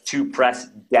 depress, like to press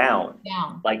down.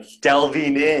 Like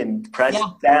delving in, press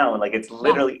down, like it's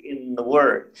literally in the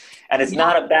word. And it's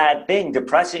not a bad thing.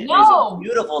 Depression is a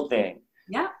beautiful thing.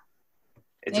 Yeah.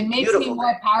 It makes me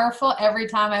more powerful every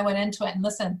time I went into it. And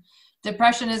listen,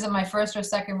 depression isn't my first or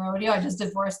second rodeo. I just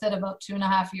divorced it about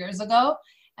 2.5 years ago.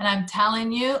 And I'm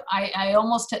telling you, I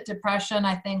almost hit depression,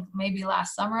 I think maybe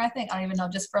last summer, I don't even know,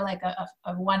 just for like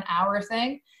a 1 hour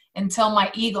thing until my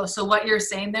ego. So what you're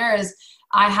saying there is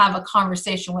I have a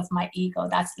conversation with my ego.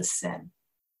 That's the sin,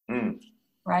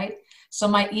 right? So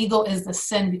my ego is the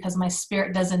sin because my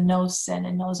spirit doesn't know sin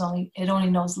and it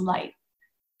only knows light.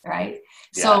 Right.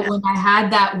 Yeah. So when I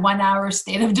had that 1 hour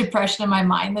state of depression in my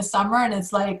mind this summer, and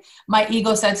it's like my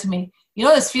ego said to me, you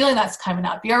know, this feeling that's coming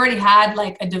up, you already had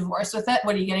like a divorce with it.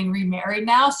 What are you getting remarried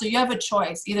now? So you have a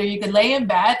choice. Either you could lay in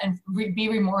bed and be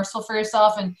remorseful for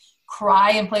yourself and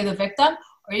cry and play the victim,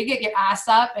 or you get your ass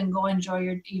up and go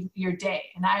enjoy your day.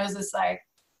 And I was just like,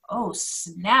 oh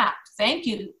snap, thank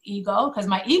you, ego, because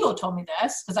my ego told me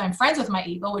this, because I'm friends with my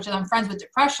ego, which is I'm friends with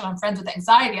depression, I'm friends with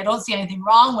anxiety. I don't see anything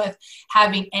wrong with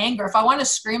having anger. If I want to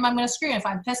scream, I'm going to scream. If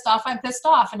I'm pissed off, I'm pissed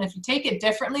off. And if you take it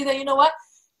differently, then you know what?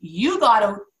 You got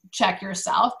to check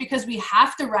yourself, because we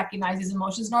have to recognize these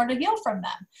emotions in order to heal from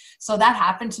them. So that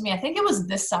happened to me. I think it was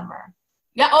this summer.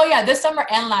 Yeah. Oh yeah. This summer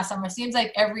and last summer. It seems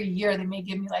like every year they may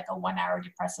give me like a 1 hour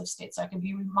depressive state so I can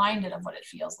be reminded of what it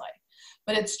feels like.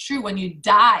 But it's true, when you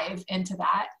dive into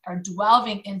that, or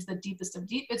delving into the deepest of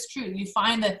deep, it's true. You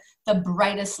find the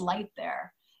brightest light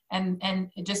there, and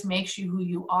it just makes you who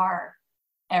you are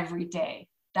every day,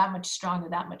 that much stronger,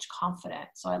 that much confident.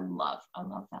 So I love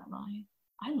that line.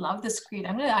 I love this creed.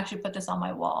 I'm going to actually put this on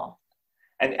my wall.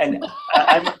 And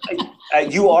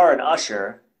you are an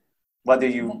usher, whether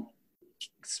you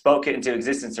spoke it into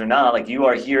existence or not. Like, you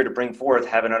are here to bring forth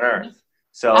heaven on earth.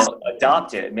 So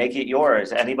adopt it, make it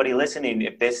yours. Anybody listening,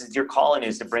 if this is your calling,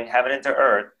 is to bring heaven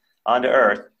onto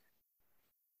earth,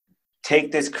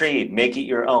 take this creed, make it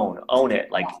your own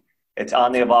it. Like, it's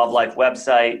on the Evolve Life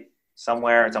website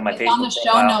somewhere. It's on my Facebook. On the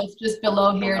show notes just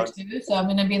below here too. So I'm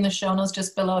going to be in the show notes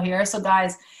just below here. So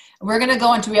guys, we're going to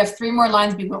go into, we have 3 more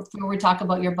lines before we talk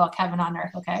about your book, Heaven on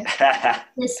Earth. Okay.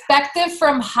 Perspective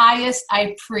from highest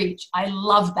I preach. I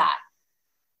love that.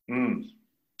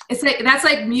 It's like, that's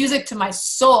like music to my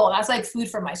soul. That's like food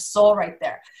for my soul right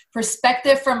there.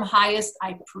 Perspective from highest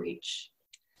I preach.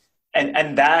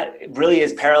 And that really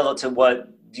is parallel to what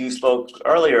you spoke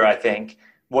earlier, I think,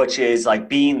 which is like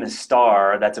being the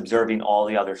star that's observing all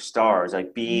the other stars,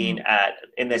 like being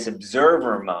in this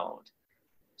observer mode,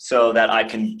 so that I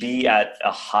can be at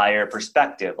a higher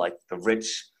perspective. Like, the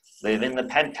rich live in the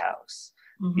penthouse.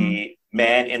 The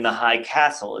man in the high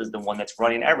castle is the one that's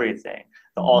running everything.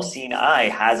 The all-seeing eye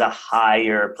has a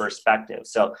higher perspective.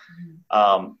 So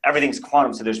everything's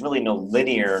quantum, so there's really no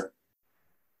linearness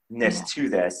to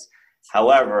this.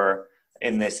 However,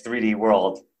 in this 3D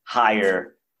world,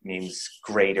 higher means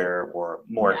greater or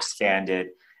more expanded.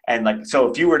 And like, so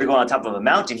if you were to go on top of a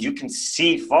mountain, you can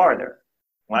see farther.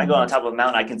 When I go on top of a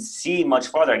mountain, I can see much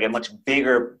farther. I get a much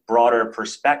bigger, broader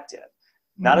perspective.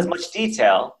 Not as much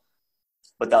detail,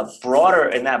 but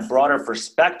in that broader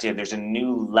perspective, there's a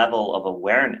new level of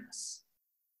awareness.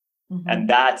 And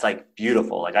that's like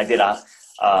beautiful. Like, I did a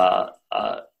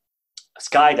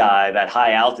skydive at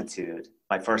high altitude.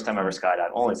 My first time ever skydive,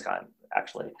 only skydive,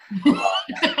 actually.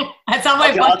 That's on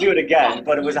my I'll do it again,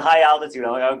 but it was a high altitude.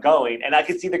 I'm going, and I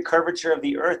could see the curvature of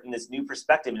the earth in this new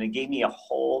perspective, and it gave me a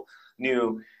whole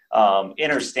new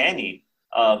understanding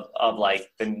of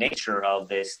like the nature of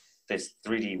this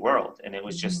 3D world. And it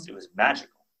was just, it was magical.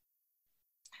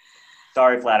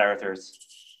 Sorry, flat earthers.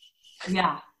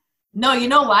 Yeah. No, you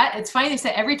know what? It's funny they say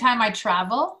every time I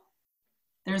travel,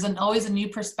 there's always a new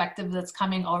perspective that's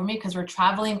coming over me, because we're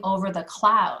traveling over the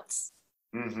clouds.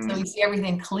 So we see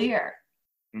everything clear,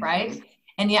 right?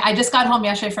 And yeah, I just got home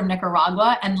yesterday from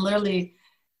Nicaragua, and literally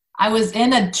I was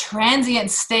in a transient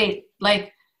state.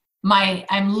 Like,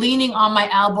 I'm leaning on my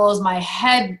elbows, my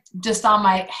head just on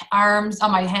my arms,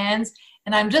 on my hands,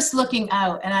 and I'm just looking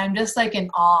out, and I'm just like in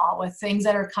awe with things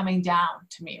that are coming down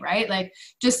to me, right? Like,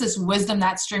 just this wisdom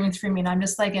that's streaming through me, and I'm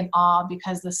just like in awe,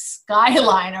 because the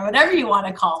skyline, or whatever you want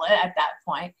to call it at that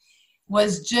point,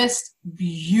 was just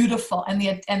beautiful. And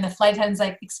the flight attendant's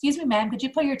like, "Excuse me, ma'am, could you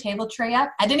put your table tray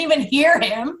up?" I didn't even hear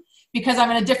him, because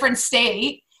I'm in a different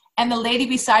state. And the lady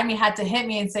beside me had to hit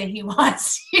me and say, "He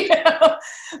wants you."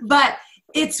 But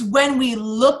it's when we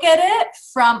look at it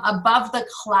from above the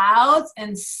clouds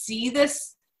and see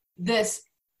this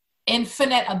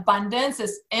infinite abundance,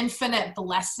 this infinite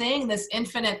blessing, this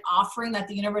infinite offering that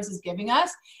the universe is giving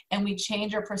us, and we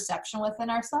change our perception within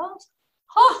ourselves.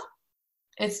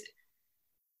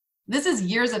 This is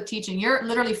years of teaching. You're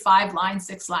literally 5 lines,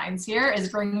 6 lines here is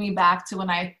bringing me back to when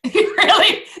I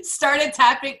really started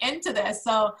tapping into this.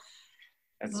 So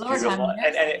that's beautiful.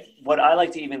 And what I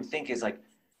like to even think is like,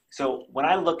 so when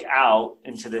I look out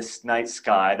into this night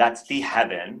sky, that's the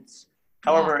heavens.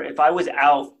 However, if I was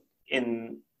out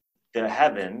in the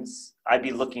heavens, I'd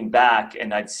be looking back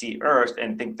and I'd see Earth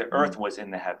and think the Earth was in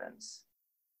the heavens.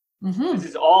 This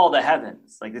is all the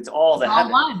heavens. Like, it's all the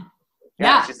heavens. One.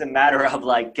 Yeah, it's just a matter of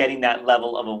like getting that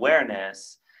level of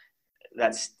awareness,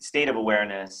 that state of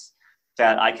awareness,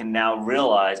 that I can now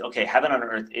realize, okay, heaven on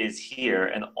earth is here,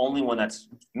 and the only one that's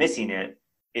missing it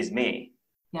is me.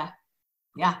 Yeah.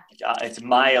 It's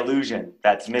my illusion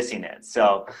that's missing it.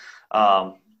 So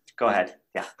go ahead.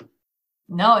 Yeah.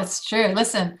 No, it's true.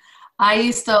 Listen, I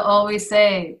used to always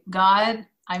say, God,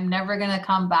 I'm never going to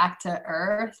come back to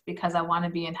earth because I want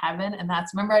to be in heaven. And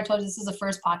that's, remember I told you this is the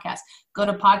first podcast. Go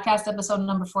to podcast episode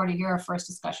number 4 to hear our first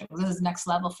discussion. This is next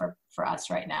level for us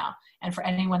right now. And for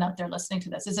anyone out there listening to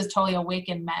this, this is totally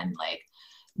awakened men, like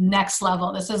next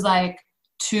level. This is like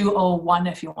 201,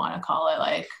 if you want to call it,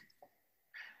 like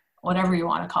whatever you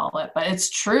want to call it. But it's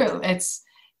true.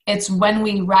 It's when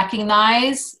we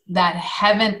recognize that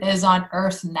heaven is on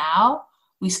earth now,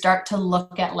 we start to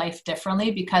look at life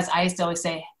differently, because I used to always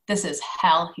say, this is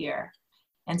hell here.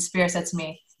 And Spirit said to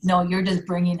me, no, you're just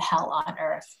bringing hell on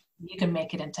earth. You can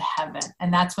make it into heaven.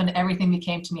 And that's when everything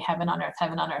became to me, heaven on earth,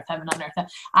 heaven on earth, heaven on earth.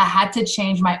 I had to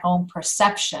change my own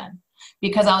perception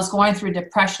because I was going through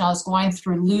depression. I was going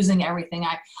through losing everything.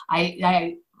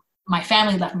 My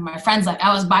family left me, my friends left.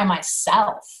 I was by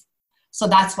myself. So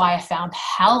that's why I found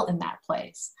hell in that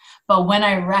place. But when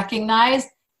I recognized,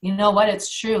 you know what,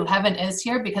 it's true, heaven is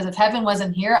here, because if heaven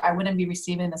wasn't here, I wouldn't be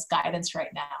receiving this guidance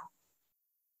right now.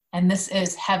 And this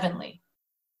is heavenly.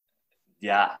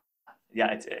 Yeah.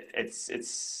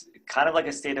 It's kind of like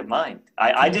a state of mind.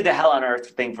 I did the hell on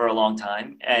earth thing for a long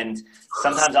time. And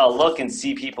sometimes I'll look and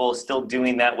see people still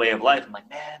doing that way of life. I'm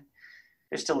like, man,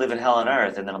 they're still living hell on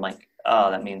earth. And then I'm like, oh,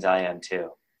 that means I am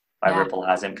too. My ripple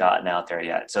hasn't gotten out there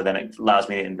yet. So then it allows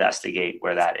me to investigate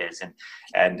where that is.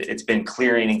 And it's been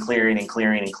clearing and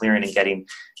getting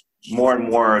more and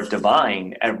more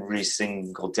divine every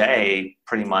single day,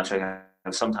 pretty much.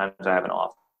 Sometimes I have an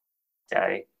off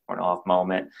day or an off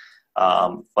moment.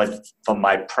 But from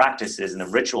my practices and the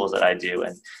rituals that I do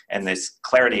and this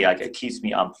clarity, like, it keeps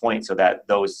me on point so that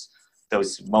those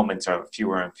moments are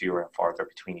fewer and fewer and farther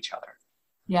between each other.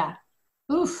 Yeah.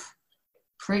 Oof.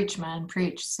 Preach, man,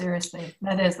 preach. Seriously.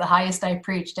 That is the highest I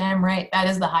preach. Damn right. That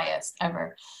is the highest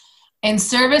ever. In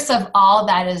service of all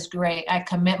that is great, I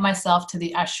commit myself to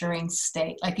the ushering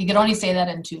state. Like, you could only say that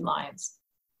in 2 lines.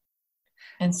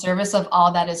 In service of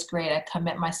all that is great, I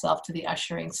commit myself to the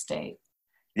ushering state.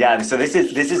 Yeah. So this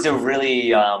is a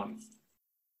really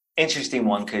interesting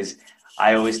one, because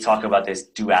I always talk about this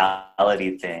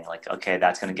duality thing. Like, okay,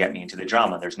 that's going to get me into the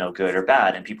drama. There's no good or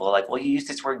bad. And people are like, well, you use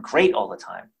this word great all the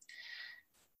time.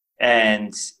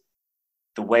 And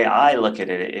the way I look at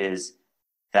it is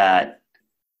that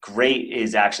great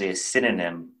is actually a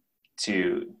synonym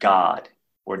to God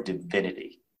or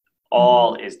divinity.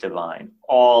 All is divine.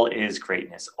 All is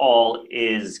greatness. All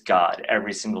is God.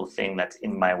 Every single thing that's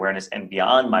in my awareness and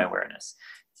beyond my awareness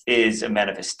is a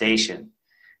manifestation.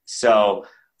 So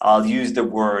I'll use the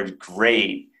word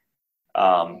great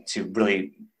to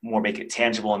really more make it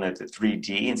tangible in the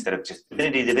 3D instead of just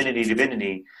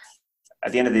divinity.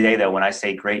 At the end of the day, though, when I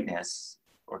say greatness,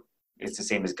 or it's the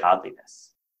same as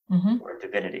godliness or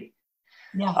divinity.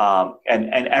 Yeah.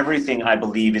 And everything, I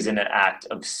believe, is in an act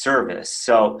of service.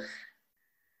 So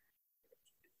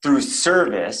through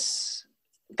service,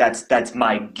 that's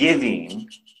my giving.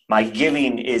 My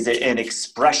giving is an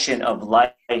expression of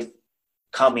life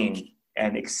coming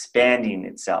and expanding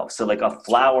itself. So like a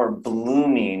flower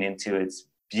blooming into its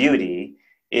beauty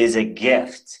is a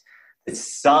gift. The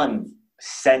sun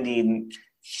sending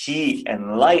heat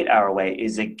and light our way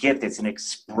is a gift. It's an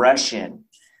expression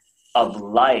of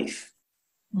life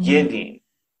giving.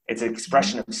 It's an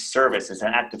expression of service. It's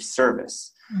an act of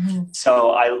service.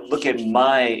 So I look at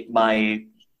my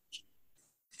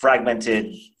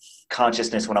fragmented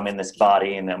consciousness when I'm in this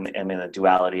body and I'm in the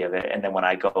duality of it. And then when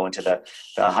I go into the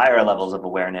higher levels of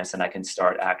awareness and I can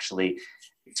start actually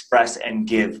express and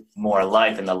give more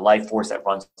life, and the life force that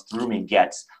runs through me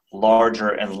gets larger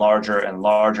and larger and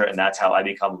larger, and that's how I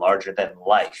become larger than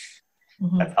life.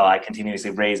 That's how I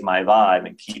continuously raise my vibe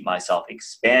and keep myself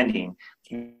expanding,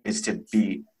 is to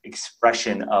be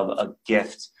expression of a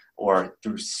gift or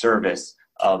through service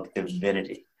of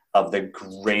divinity, of the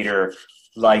greater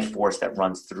life force that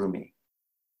runs through me.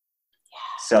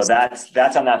 So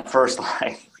that's on that first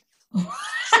line.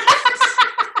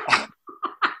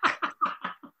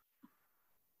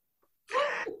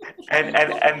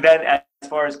 And then as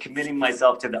far as committing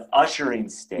myself to the ushering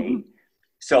state,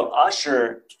 so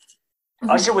usher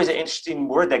was an interesting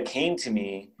word that came to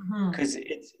me, because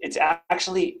it's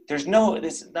actually, this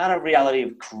is not a reality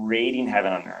of creating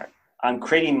heaven on earth. I'm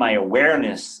creating my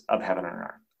awareness of heaven on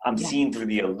earth. I'm seeing through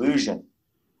the illusion.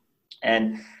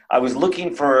 And I was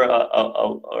looking for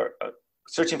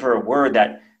searching for a word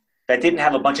that didn't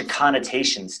have a bunch of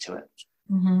connotations to it.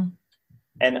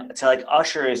 And to like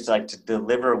usher is like to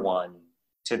deliver one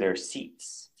to their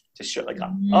seats, to show like,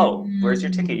 oh, where's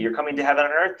your ticket? You're coming to heaven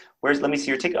on earth. Let me see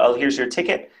your ticket. Oh, here's your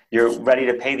ticket. You're ready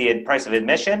to pay the price of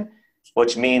admission,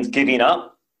 which means giving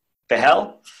up the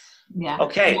hell. Yeah.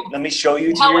 Okay, Yeah. let me show you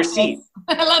To to hell your with seat.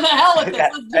 this. The hell with this.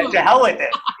 Let's do it. To hell with it.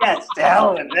 Yes, to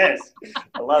hell with this.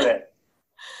 I love it.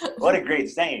 What a great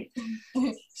saying.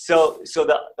 So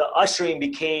the ushering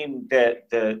became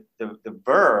the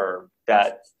verb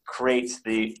that creates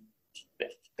the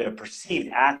perceived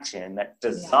action that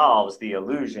dissolves the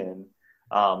illusion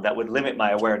that would limit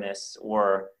my awareness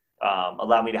or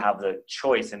allow me to have the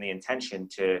choice and the intention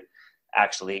to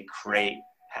actually create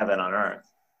heaven on earth.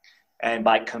 And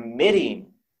by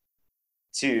committing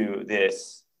to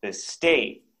this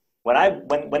state,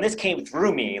 when this came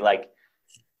through me, like,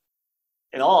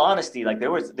 in all honesty, like there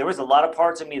was a lot of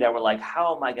parts of me that were like,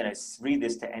 how am I going to read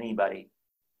this to anybody?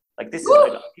 Like, this is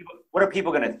like, what are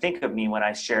people going to think of me when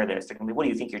I share this? They're going to be, what do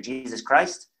you think, you're Jesus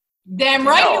Christ? Damn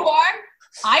right you are.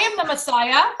 I am the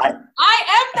Messiah. I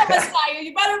am the Messiah.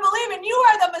 You better believe it. You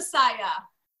are the Messiah.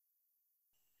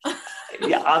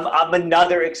 Yeah, I'm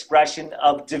another expression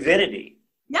of divinity.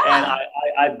 Yeah. And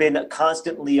I've been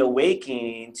constantly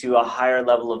awakening to a higher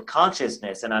level of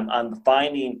consciousness, and I'm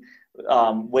finding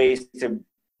ways to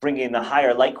bring in the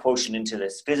higher light quotient into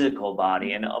this physical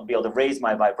body, and I'll be able to raise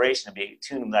my vibration and be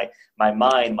attuned, like my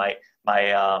mind, my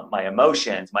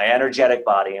emotions, my energetic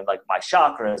body, and like my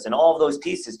chakras and all of those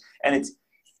pieces. And it's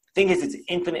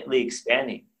infinitely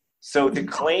expanding. So to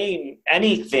claim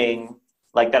anything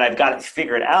like that I've got it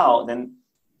figured out, then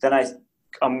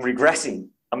I'm regressing.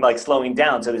 I'm like slowing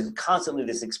down. So there's constantly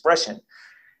this expression.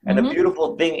 And the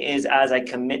beautiful thing is, as I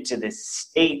commit to this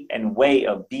state and way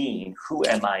of being, who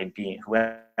am I being? Who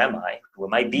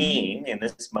am I being in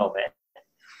this moment?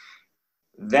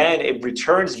 Then it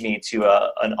returns me to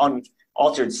an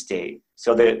unaltered state.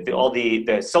 So all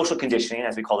the social conditioning,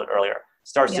 as we called it earlier,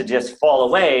 starts to just fall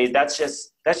away. That's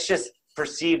just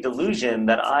perceived illusion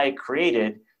that I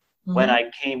created when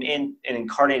I came in and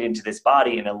incarnated into this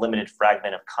body in a limited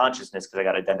fragment of consciousness, because I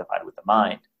got identified with the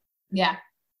mind. Yeah.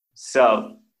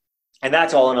 So, and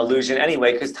that's all an illusion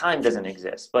anyway, because time doesn't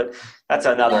exist. But that's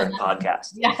another podcast.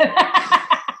 Yeah.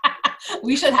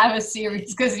 We should have a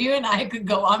series, because you and I could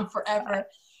go on forever.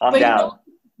 I'm but down.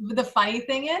 You know, the funny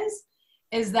thing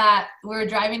is that we're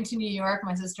driving to New York,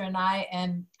 my sister and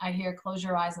I hear close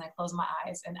your eyes, and I close my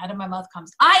eyes, and out of my mouth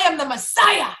comes, I am the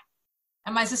Messiah.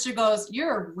 And my sister goes,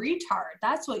 you're a retard.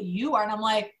 That's what you are. And I'm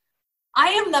like, I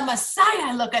am the Messiah.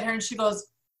 I look at her and she goes,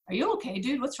 are you okay,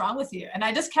 dude? What's wrong with you? And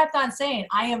I just kept on saying,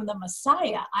 I am the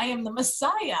Messiah. I am the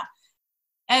Messiah.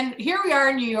 And here we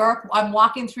are in New York. I'm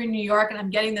walking through New York and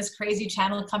I'm getting this crazy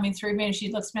channel coming through me. And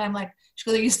she looks at me, I'm like, she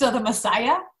goes, are you still the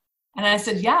Messiah? And I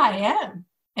said, yeah, I am.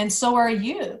 And so are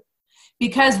you.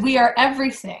 Because we are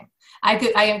everything.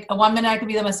 One minute I could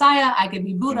be the Messiah. I could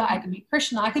be Buddha. I could be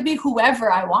Krishna. I could be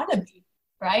whoever I want to be.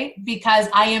 Right? Because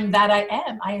I am that I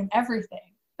am. I am everything.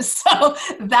 So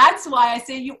that's why I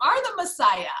say you are the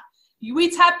Messiah. We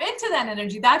tap into that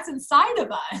energy. That's inside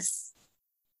of us.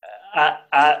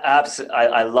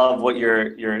 I love what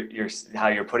how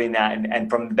you're putting that, and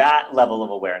from that level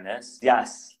of awareness,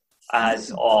 yes,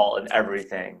 as all and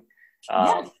everything,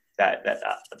 that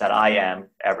I am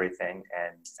everything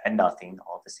and nothing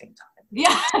all at the same time.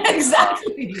 Yeah,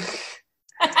 exactly.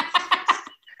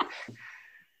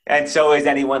 And so is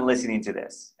anyone listening to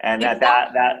this. And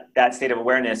exactly. that state of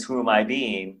awareness, who am I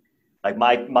being? Like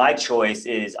my choice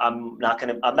is I'm not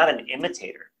an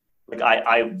imitator. Like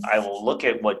I will look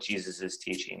at what Jesus is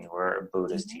teaching or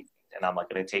Buddha's teaching, and I'm like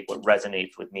going to take what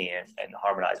resonates with me and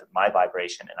harmonize with my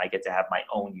vibration, and I get to have my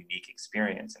own unique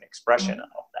experience and expression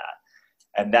of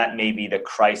that. And that may be the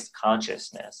Christ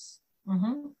consciousness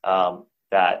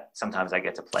that sometimes I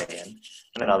get to play in,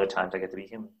 and then other times I get to be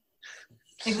human.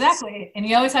 Exactly. And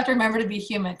you always have to remember to be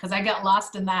human, because I got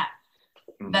lost in that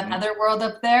other world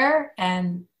up there.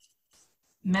 And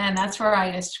man, that's where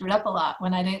I screwed up a lot,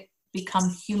 when I didn't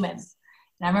become human.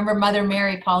 And I remember Mother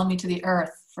Mary calling me to the earth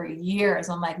for years.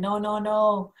 I'm like,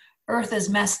 no, earth is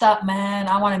messed up, man.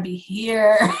 I want to be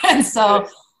here. And so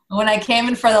when I came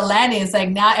in for the landing, it's like,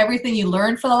 now everything you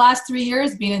learned for the last 3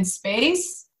 years being in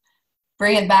space,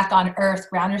 bring it back on earth,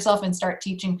 ground yourself, and start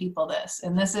teaching people this.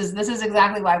 And this is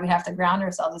exactly why we have to ground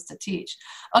ourselves, is to teach.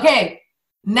 Okay,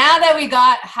 now that we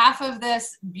got half of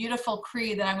this beautiful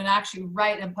creed that I'm going to actually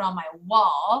write and put on my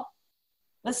wall,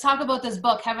 let's talk about this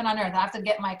book, Heaven on Earth. I have to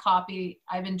get my copy.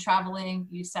 I've been traveling.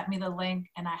 You sent me the link,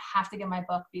 and I have to get my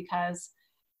book, because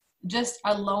just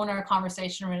alone our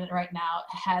conversation right now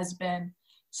has been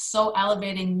so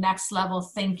elevating, next level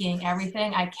thinking,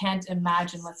 everything. I can't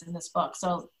imagine what's in this book.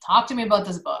 So talk to me about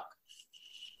this book.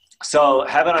 So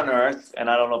Heaven on Earth, and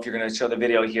I don't know if you're going to show the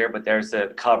video here, but there's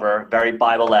the cover, very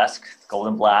Bible-esque, gold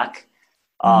and black,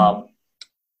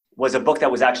 was a book that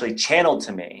was actually channeled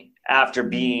to me. after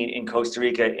being in Costa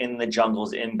Rica in the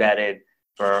jungles, embedded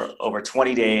for over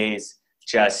 20 days,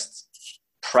 just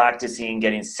practicing,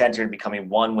 getting centered, becoming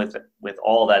one with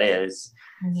all that is.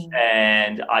 Mm-hmm.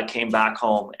 And I came back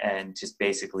home and just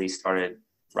basically started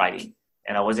writing.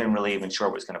 And I wasn't really even sure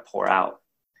what was going to pour out.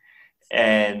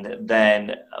 And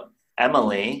then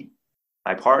Emily,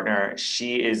 my partner,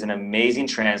 she is an amazing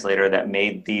translator that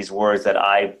made these words that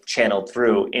I channeled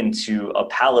through into a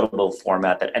palatable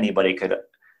format that anybody could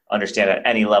understand at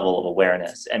any level of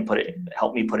awareness, and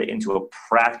help me put it into a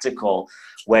practical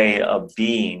way of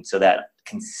being, so that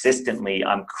consistently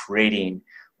I'm creating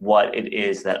what it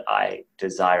is that I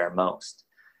desire most.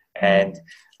 And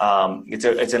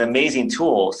it's an amazing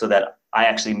tool, so that I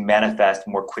actually manifest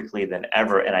more quickly than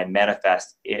ever, and I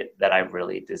manifest it that I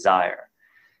really desire.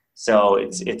 So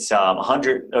it's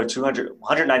 100 or 200,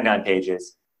 199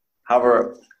 pages.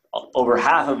 However, over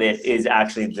half of it is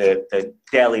actually the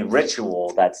daily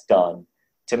ritual that's done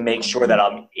to make sure that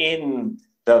I'm in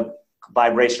the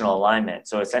vibrational alignment.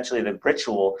 So essentially the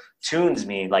ritual tunes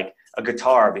me like a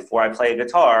guitar. Before I play a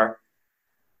guitar,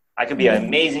 I could be an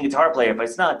amazing guitar player. If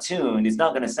it's not tuned, it's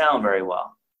not going to sound very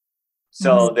well.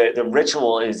 So the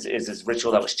ritual is this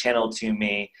ritual that was channeled to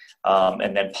me,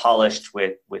 and then polished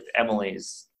with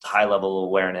Emily's high level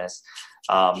awareness,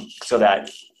 so that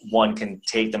one can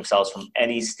take themselves from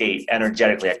any state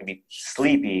energetically. I can be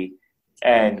sleepy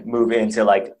and move into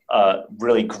like a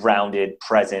really grounded,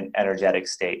 present, energetic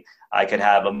state. I could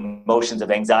have emotions of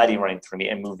anxiety running through me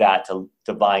and move that to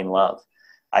divine love.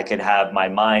 I could have my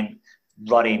mind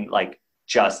running like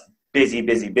just busy,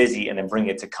 and then bring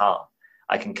it to calm.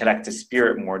 I can connect to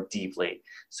spirit more deeply.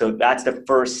 So that's the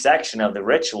first section of the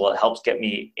ritual. It helps get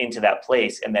me into that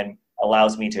place, and then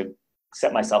allows me to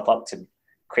set myself up to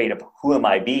create who am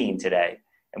I being today,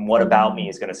 and what about me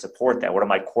is going to support that? What are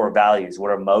my core values?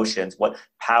 What are emotions? What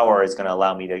power is going to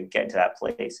allow me to get into that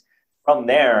place? From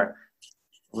there,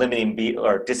 limiting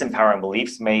or disempowering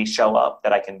beliefs may show up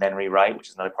that I can then rewrite, which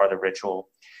is another part of the ritual.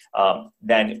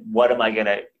 Then what am I going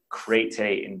to create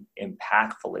today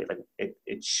impactfully? Like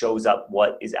it shows up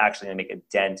what is actually going to make a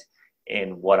dent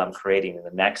in what I'm creating in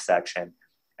the next section.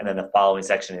 And then the following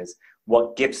section is,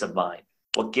 what gifts of mine?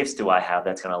 What gifts do I have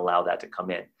that's going to allow that to come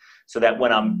in? So that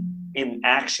when I'm in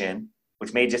action,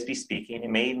 which may just be speaking, it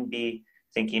may even be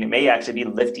thinking, it may actually be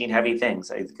lifting heavy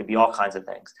things. It could be all kinds of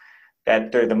things,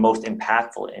 that they're the most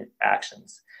impactful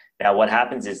actions. Now, what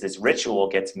happens is this ritual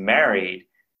gets married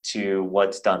to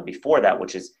what's done before that,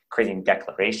 which is creating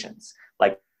declarations,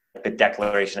 like the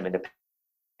Declaration of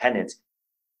Independence,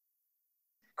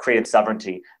 created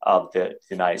sovereignty of the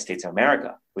United States of America.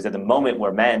 It was at the moment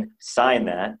where men signed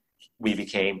that, we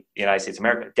became the United States of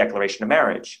America. Declaration of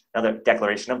marriage, another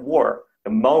declaration of war.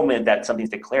 The moment that something's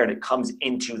declared, it comes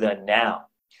into the now.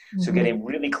 Mm-hmm. So getting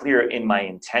really clear in my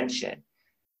intention,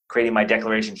 creating my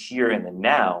declaration here in the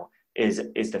now is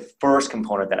the first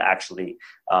component that actually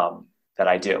that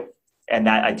I do. And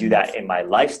that I do that in my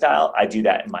lifestyle. I do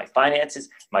that in my finances,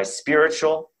 my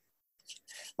spiritual,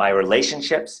 my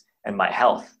relationships, and my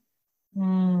health.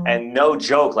 And no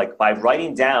joke, like by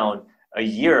writing down about a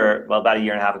year and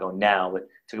a half ago now, but it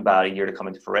took about a year to come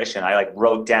into fruition. I like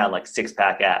wrote down like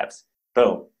 6-pack abs.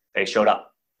 Boom, they showed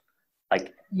up.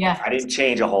 Like, I didn't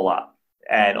change a whole lot.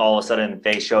 And all of a sudden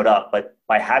they showed up. But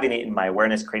by having it in my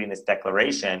awareness, creating this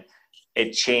declaration,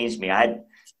 it changed me. I had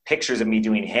pictures of me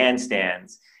doing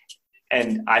handstands,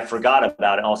 and I forgot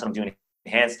about it. All of a sudden I'm doing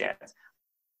handstands.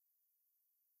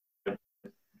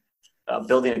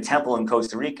 Building a temple in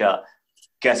Costa Rica,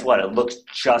 guess what? It looks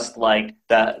just like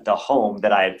the home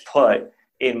that I had put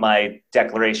in my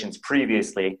declarations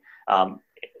previously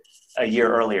a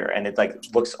year earlier, and it like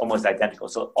looks almost identical.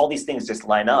 So all these things just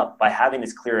line up. By having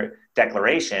this clear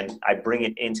declaration, I bring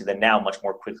it into the now much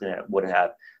more quickly than it would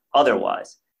have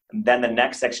otherwise. And then the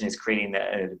next section is creating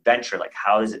an adventure. Like,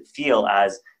 how does it feel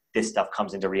as this stuff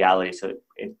comes into reality? So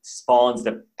it spawns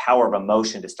the power of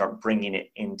emotion to start bringing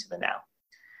it into the now.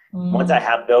 Once I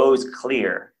have those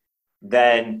clear,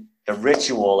 then the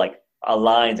ritual like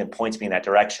aligns and points me in that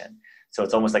direction. So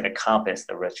it's almost like a compass,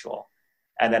 the ritual.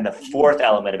 And then the fourth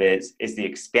element of it is the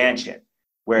expansion,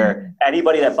 where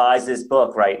anybody that buys this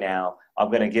book right now, I'm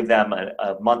going to give them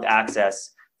a month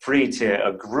access free to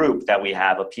a group that we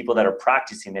have of people that are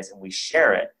practicing this, and we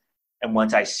share it. And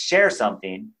once I share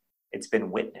something, it's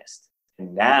been witnessed.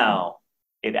 And now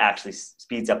it actually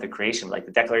speeds up the creation. Like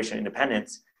the Declaration of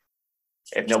Independence,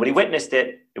 if nobody witnessed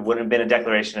it, it wouldn't have been a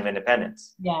Declaration of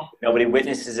Independence. Yeah. If nobody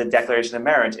witnesses a declaration of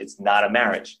marriage, it's not a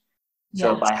marriage.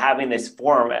 So by having this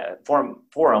forum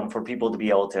for people to be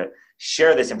able to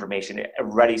share this information, it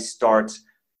already starts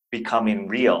becoming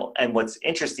real. And what's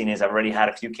interesting is I've already had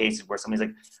a few cases where somebody's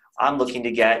like, I'm looking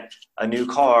to get a new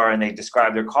car, and they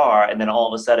describe their car, and then all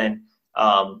of a sudden,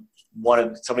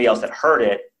 somebody else that heard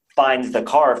it finds the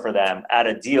car for them at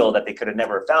a deal that they could have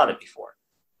never found it before.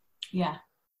 Yeah.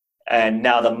 And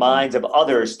now the minds of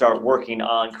others start working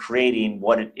on creating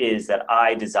what it is that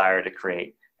I desire to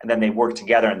create. And then they work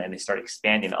together, and then they start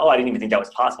expanding. Oh, I didn't even think that was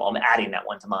possible. I'm adding that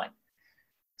one to mine.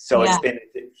 So It's been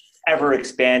ever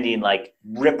expanding, like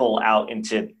ripple out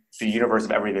into the universe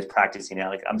of everybody that's practicing now.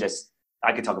 Like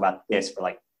I could talk about this for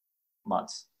like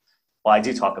months. Well, I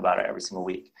do talk about it every single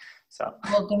week. So,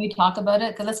 well, can we talk about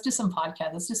it? Because let's do some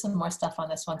podcasts. Let's do some more stuff on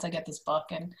this once I get this book.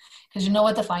 And because you know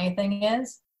what the funny thing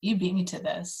is? You beat me to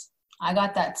this. I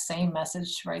got that same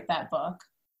message to write that book,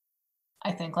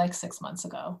 I think like 6 months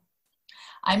ago.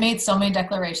 I made so many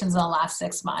declarations in the last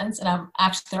 6 months, and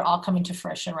they're all coming to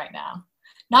fruition right now.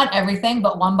 Not everything,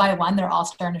 but one by one, they're all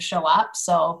starting to show up.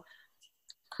 So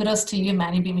kudos to you,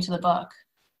 man. You beat me to the book.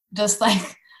 Just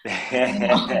like,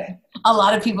 a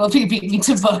lot of people beat me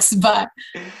to books, but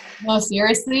no,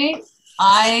 seriously,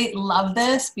 I love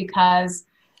this because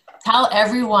tell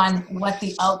everyone what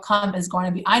the outcome is going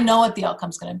to be. I know what the outcome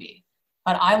is going to be,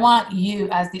 but I want you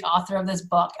as the author of this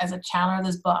book, as a channeler of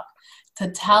this book, to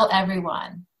tell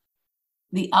everyone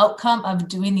the outcome of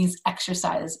doing these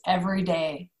exercises every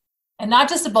day. And not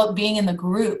just about being in the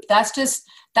group. That's just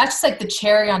like the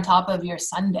cherry on top of your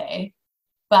sundae,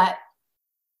 but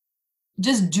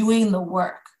just doing the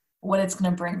work, what it's going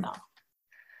to bring them.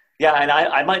 Yeah, and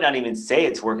I might not even say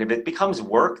it's work. If it becomes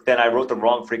work, then I wrote the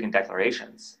wrong freaking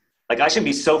declarations. Like, I should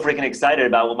be so freaking excited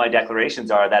about what my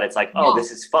declarations are that it's like, oh, this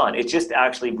is fun. It's just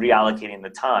actually reallocating the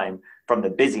time from the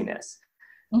busyness.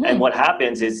 Mm-hmm. And what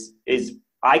happens is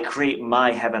I create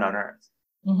my heaven on earth.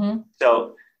 Mm-hmm.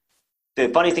 So the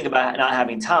funny thing about not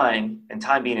having time and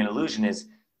time being an illusion is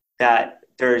that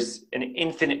there's an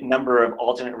infinite number of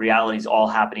alternate realities all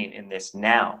happening in this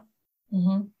now.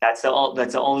 Mm-hmm. That's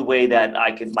the only way that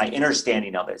my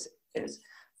understanding of it is.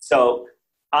 So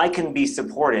I can be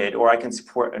supported, or I can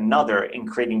support another in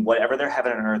creating whatever their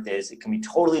heaven and earth is. It can be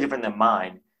totally different than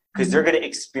mine because they're going to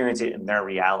experience it in their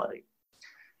reality.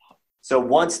 So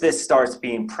once this starts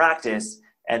being practiced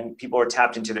and people are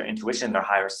tapped into their intuition, their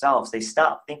higher selves, they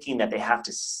stop thinking that they have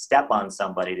to step on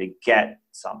somebody to get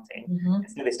something. Mm-hmm.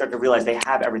 Instead, they start to realize they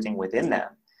have everything within them.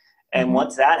 And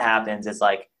once that happens, it's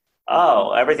like,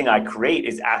 oh, everything I create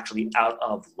is actually out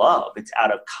of love. It's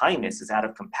out of kindness. It's out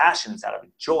of compassion. It's out of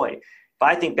joy. If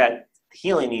I think that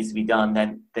healing needs to be done,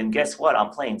 then guess what? I'm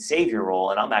playing savior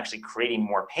role, and I'm actually creating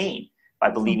more pain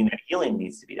by believing that healing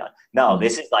needs to be done. No,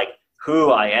 this is like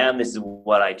who I am. This is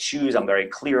what I choose. I'm very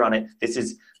clear on it. This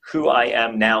is who I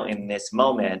am now in this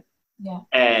moment. Yeah.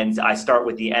 And I start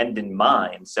with the end in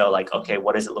mind. So like, okay,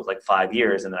 what does it look like 5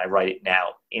 years? And then I write it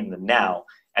now in the now.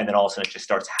 And then all of a sudden it just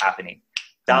starts happening.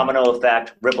 Domino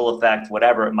effect, ripple effect,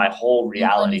 whatever, my whole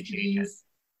reality changes.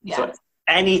 Yeah. So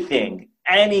anything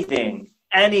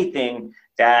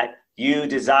that you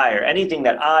desire, anything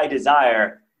that I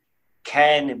desire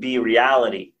can be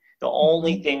reality. The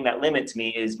only thing that limits me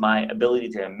is my ability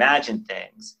to imagine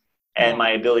things and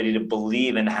my ability to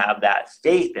believe and have that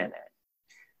faith in it.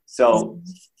 So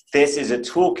this is a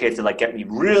toolkit to like get me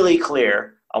really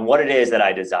clear on what it is that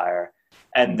I desire,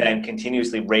 and then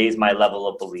continuously raise my level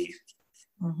of belief.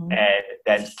 Mm-hmm. And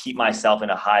then keep myself in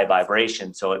a high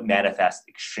vibration so it manifests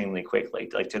extremely quickly,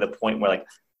 like to the point where like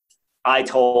I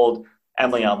told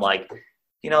Emily, I'm like,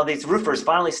 these roofers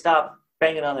finally stopped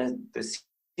banging on the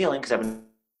ceiling because I have a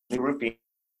new roof being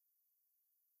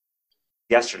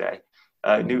yesterday.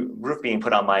 New roof being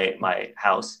put on my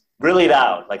house, really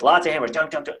loud, like lots of hammers, dunk,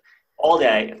 dunk, dunk, all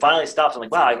day. It finally stops. I'm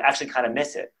like, wow, I actually kind of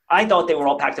miss it. I thought they were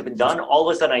all packed up and done. All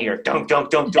of a sudden I hear dunk, dunk,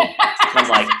 dunk, dunk. And I'm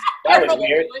like, that was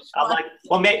weird. I'm like,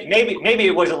 well, maybe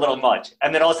it was a little much.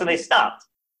 And then all of a sudden they stopped.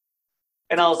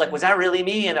 And I was like, was that really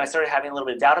me? And I started having a little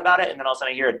bit of doubt about it. And then all of a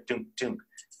sudden I hear a dunk, dunk.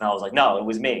 And I was like, no, it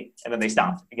was me. And then they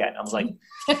stopped again. I was like,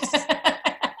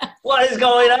 what is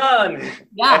going on?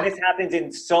 Yeah. And this happens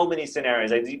in so many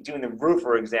scenarios. I do in the roof,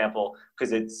 for example,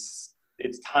 because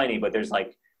it's tiny, but there's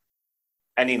like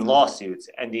ending lawsuits,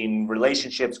 ending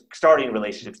relationships, starting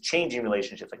relationships, changing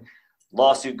relationships. Like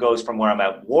lawsuit goes from where I'm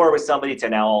at war with somebody to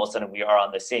now all of a sudden we are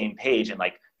on the same page and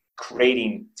like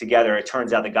creating together. It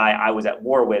turns out the guy I was at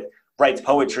war with writes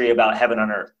poetry about heaven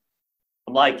on earth.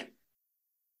 I'm like,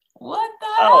 what the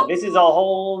hell? This is a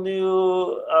whole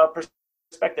new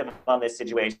perspective on this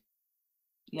situation.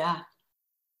 Yeah.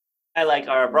 I like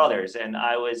our brothers, and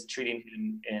I was treating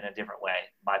him in a different way.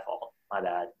 My fault, my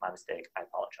bad, my mistake. I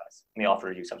apologize. Let me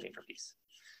offer you something for peace.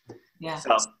 Yeah.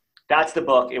 So that's the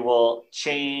book. It will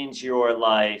change your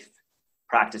life.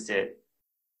 Practice it.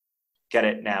 Get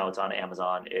it now. It's on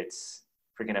Amazon. It's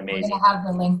freaking We're amazing. going to have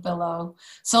the link below.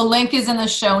 So link is in the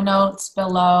show notes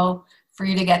below for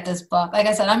you to get this book. Like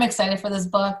I said, I'm excited for this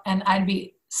book, and I'd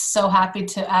be so happy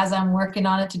to, as I'm working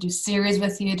on it, to do series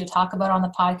with you, to talk about it on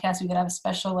the podcast. We could have a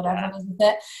special whatever with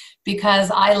it,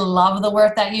 because I love the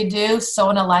work that you do, so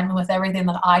in alignment with everything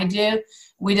that I do.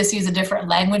 We just use a different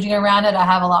languaging around it. I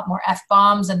have a lot more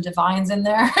F-bombs and divines in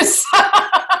there. So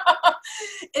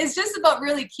it's just about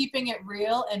really keeping it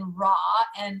real and raw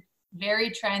and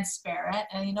very transparent.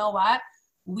 And you know what?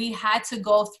 We had to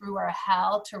go through our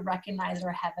hell to recognize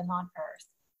our heaven on earth.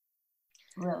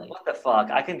 Really. What the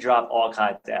fuck? I can drop all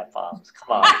kinds of F-bombs.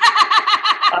 Come on.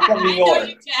 I'm from New York.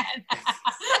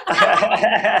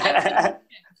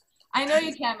 I know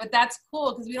you can, but that's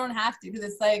cool because we don't have to, because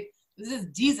it's like, this is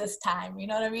Jesus time, you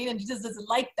know what I mean? And Jesus doesn't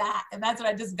like that. And that's what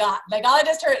I just got. Like, all I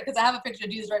just heard, because I have a picture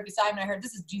of Jesus right beside me, and I heard,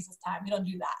 this is Jesus time. You don't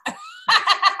do that.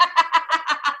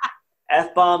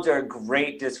 F-bombs are a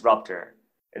great disruptor.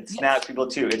 It snaps people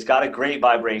too. It's got a great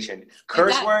vibration.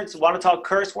 Curse words, want to talk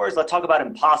curse words? Let's talk about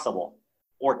impossible,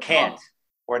 or can't,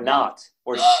 or not,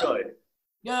 or should,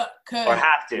 could, or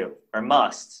have to, or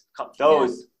must.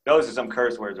 Those are some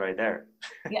curse words right there.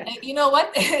 Yeah, you know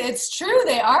what? It's true.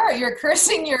 They are. You're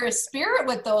cursing your spirit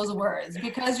with those words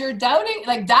because you're doubting,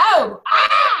 like doubt.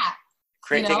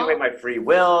 Taking away my free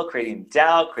will, creating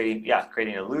doubt, creating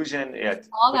illusion.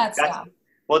 All that stuff.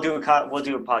 We'll do a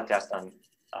podcast on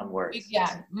words.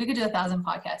 We could do 1,000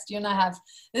 podcasts. You and I have.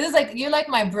 This is like, you're like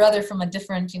my brother from a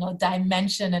different,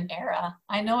 dimension and era.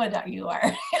 I know that you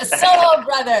are. You're a soul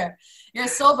brother. You're a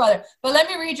soul brother. But let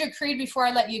me read your creed before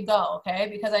I let you go, okay?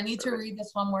 Because I need to read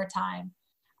this one more time.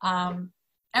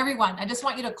 Everyone, I just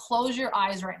want you to close your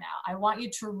eyes right now. I want you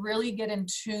to really get in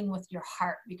tune with your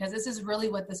heart, because this is really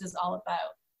what this is all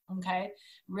about, okay?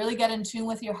 Really get in tune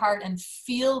with your heart and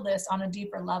feel this on a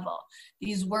deeper level.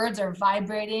 These words are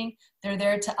vibrating. They're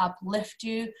there to uplift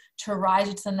you, to rise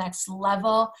you to the next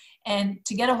level. And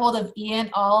to get a hold of Iain,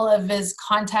 all of his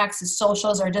contacts, his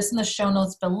socials are just in the show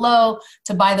notes below.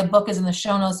 To buy the book is in the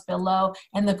show notes below.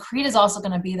 And the creed is also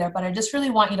going to be there. But I just really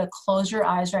want you to close your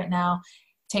eyes right now.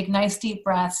 Take nice deep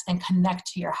breaths and connect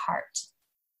to your heart.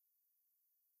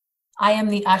 I am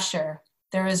the usher.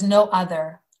 There is no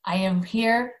other. I am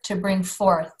here to bring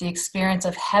forth the experience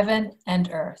of heaven and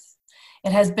earth.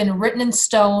 It has been written in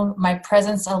stone. My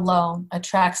presence alone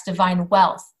attracts divine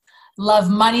wealth, love,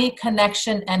 money,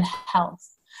 connection, and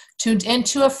health. Tuned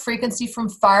into a frequency from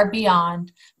far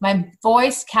beyond, my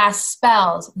voice casts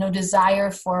spells, no desire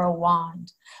for a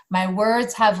wand. My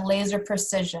words have laser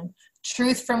precision,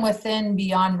 truth from within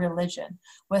beyond religion.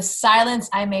 With silence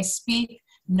I may speak,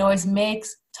 noise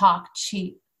makes talk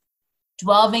cheap.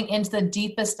 Dwelling into the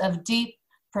deepest of deep,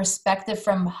 perspective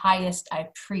from highest I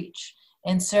preach.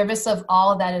 In service of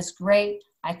all that is great,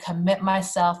 I commit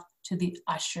myself to the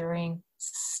ushering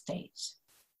state.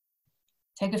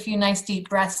 Take a few nice deep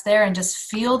breaths there and just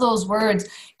feel those words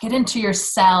get into your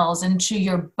cells, into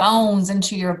your bones,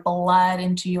 into your blood,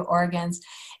 into your organs,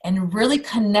 and really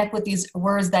connect with these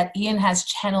words that Iain has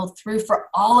channeled through for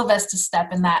all of us to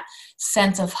step in that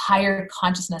sense of higher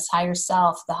consciousness, higher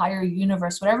self, the higher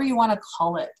universe, whatever you want to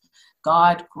call it,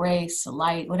 God, grace,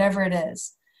 light, whatever it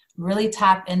is. Really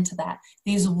tap into that.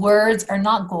 These words are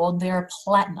not gold, they are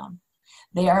platinum.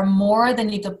 They are more than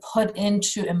you could put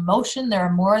into emotion. They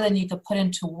are more than you could put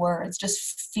into words.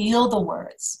 Just feel the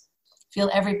words. Feel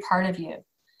every part of you.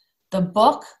 The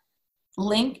book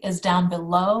link is down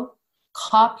below.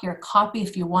 Cop your copy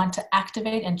if you want to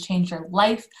activate and change your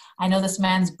life. I know this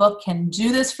man's book can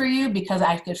do this for you because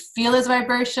I could feel his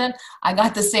vibration. I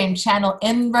got the same channel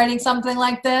in writing something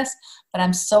like this, but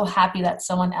I'm so happy that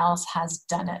someone else has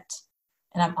done it.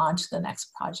 And I'm on to the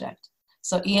next project.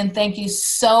 So Iain, thank you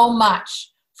so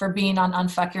much for being on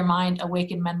Unfuck Your Mind,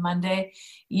 Awaken Men Monday.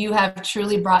 You have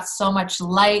truly brought so much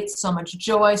light, so much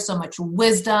joy, so much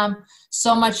wisdom,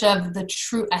 so much of the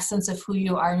true essence of who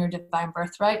you are in your divine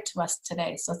birthright to us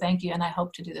today. So thank you, and I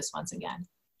hope to do this once again.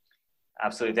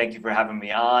 Absolutely. Thank you for having me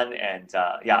on. And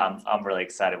I'm really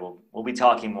excited. We'll be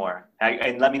talking more.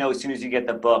 And let me know as soon as you get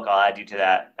the book. I'll add you to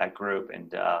that group,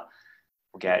 and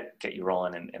we'll get you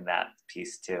rolling in that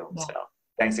piece too. Yeah. So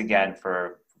thanks again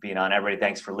for being on. Everybody,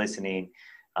 thanks for listening.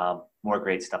 More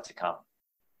great stuff to come.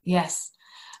 Yes.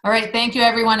 All right. Thank you,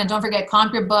 everyone. And don't forget,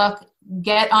 comp your book.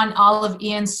 Get on all of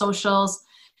Iain's socials.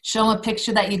 Show him a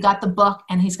picture that you got the book,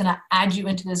 and he's going to add you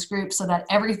into this group so that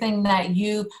everything that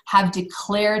you have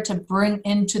declared to bring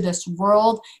into this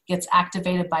world gets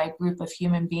activated by a group of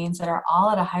human beings that are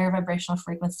all at a higher vibrational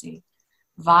frequency.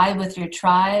 Vibe with your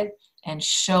tribe and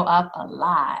show up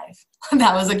alive.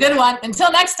 That was a good one.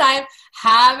 Until next time,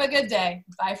 have a good day.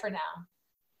 Bye for now.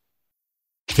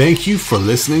 Thank you for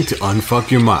listening to Unfuck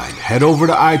Your Mind. Head over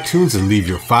to iTunes and leave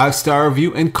your 5-star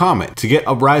review and comment to get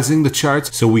Uprising the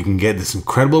charts so we can get this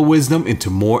incredible wisdom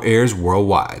into more ears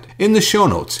worldwide. In the show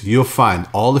notes, you'll find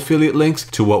all affiliate links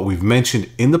to what we've mentioned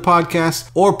in the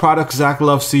podcast or products Zach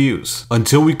loves to use.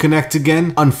 Until we connect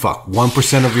again, unfuck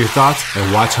 1% of your thoughts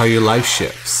and watch how your life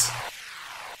shifts.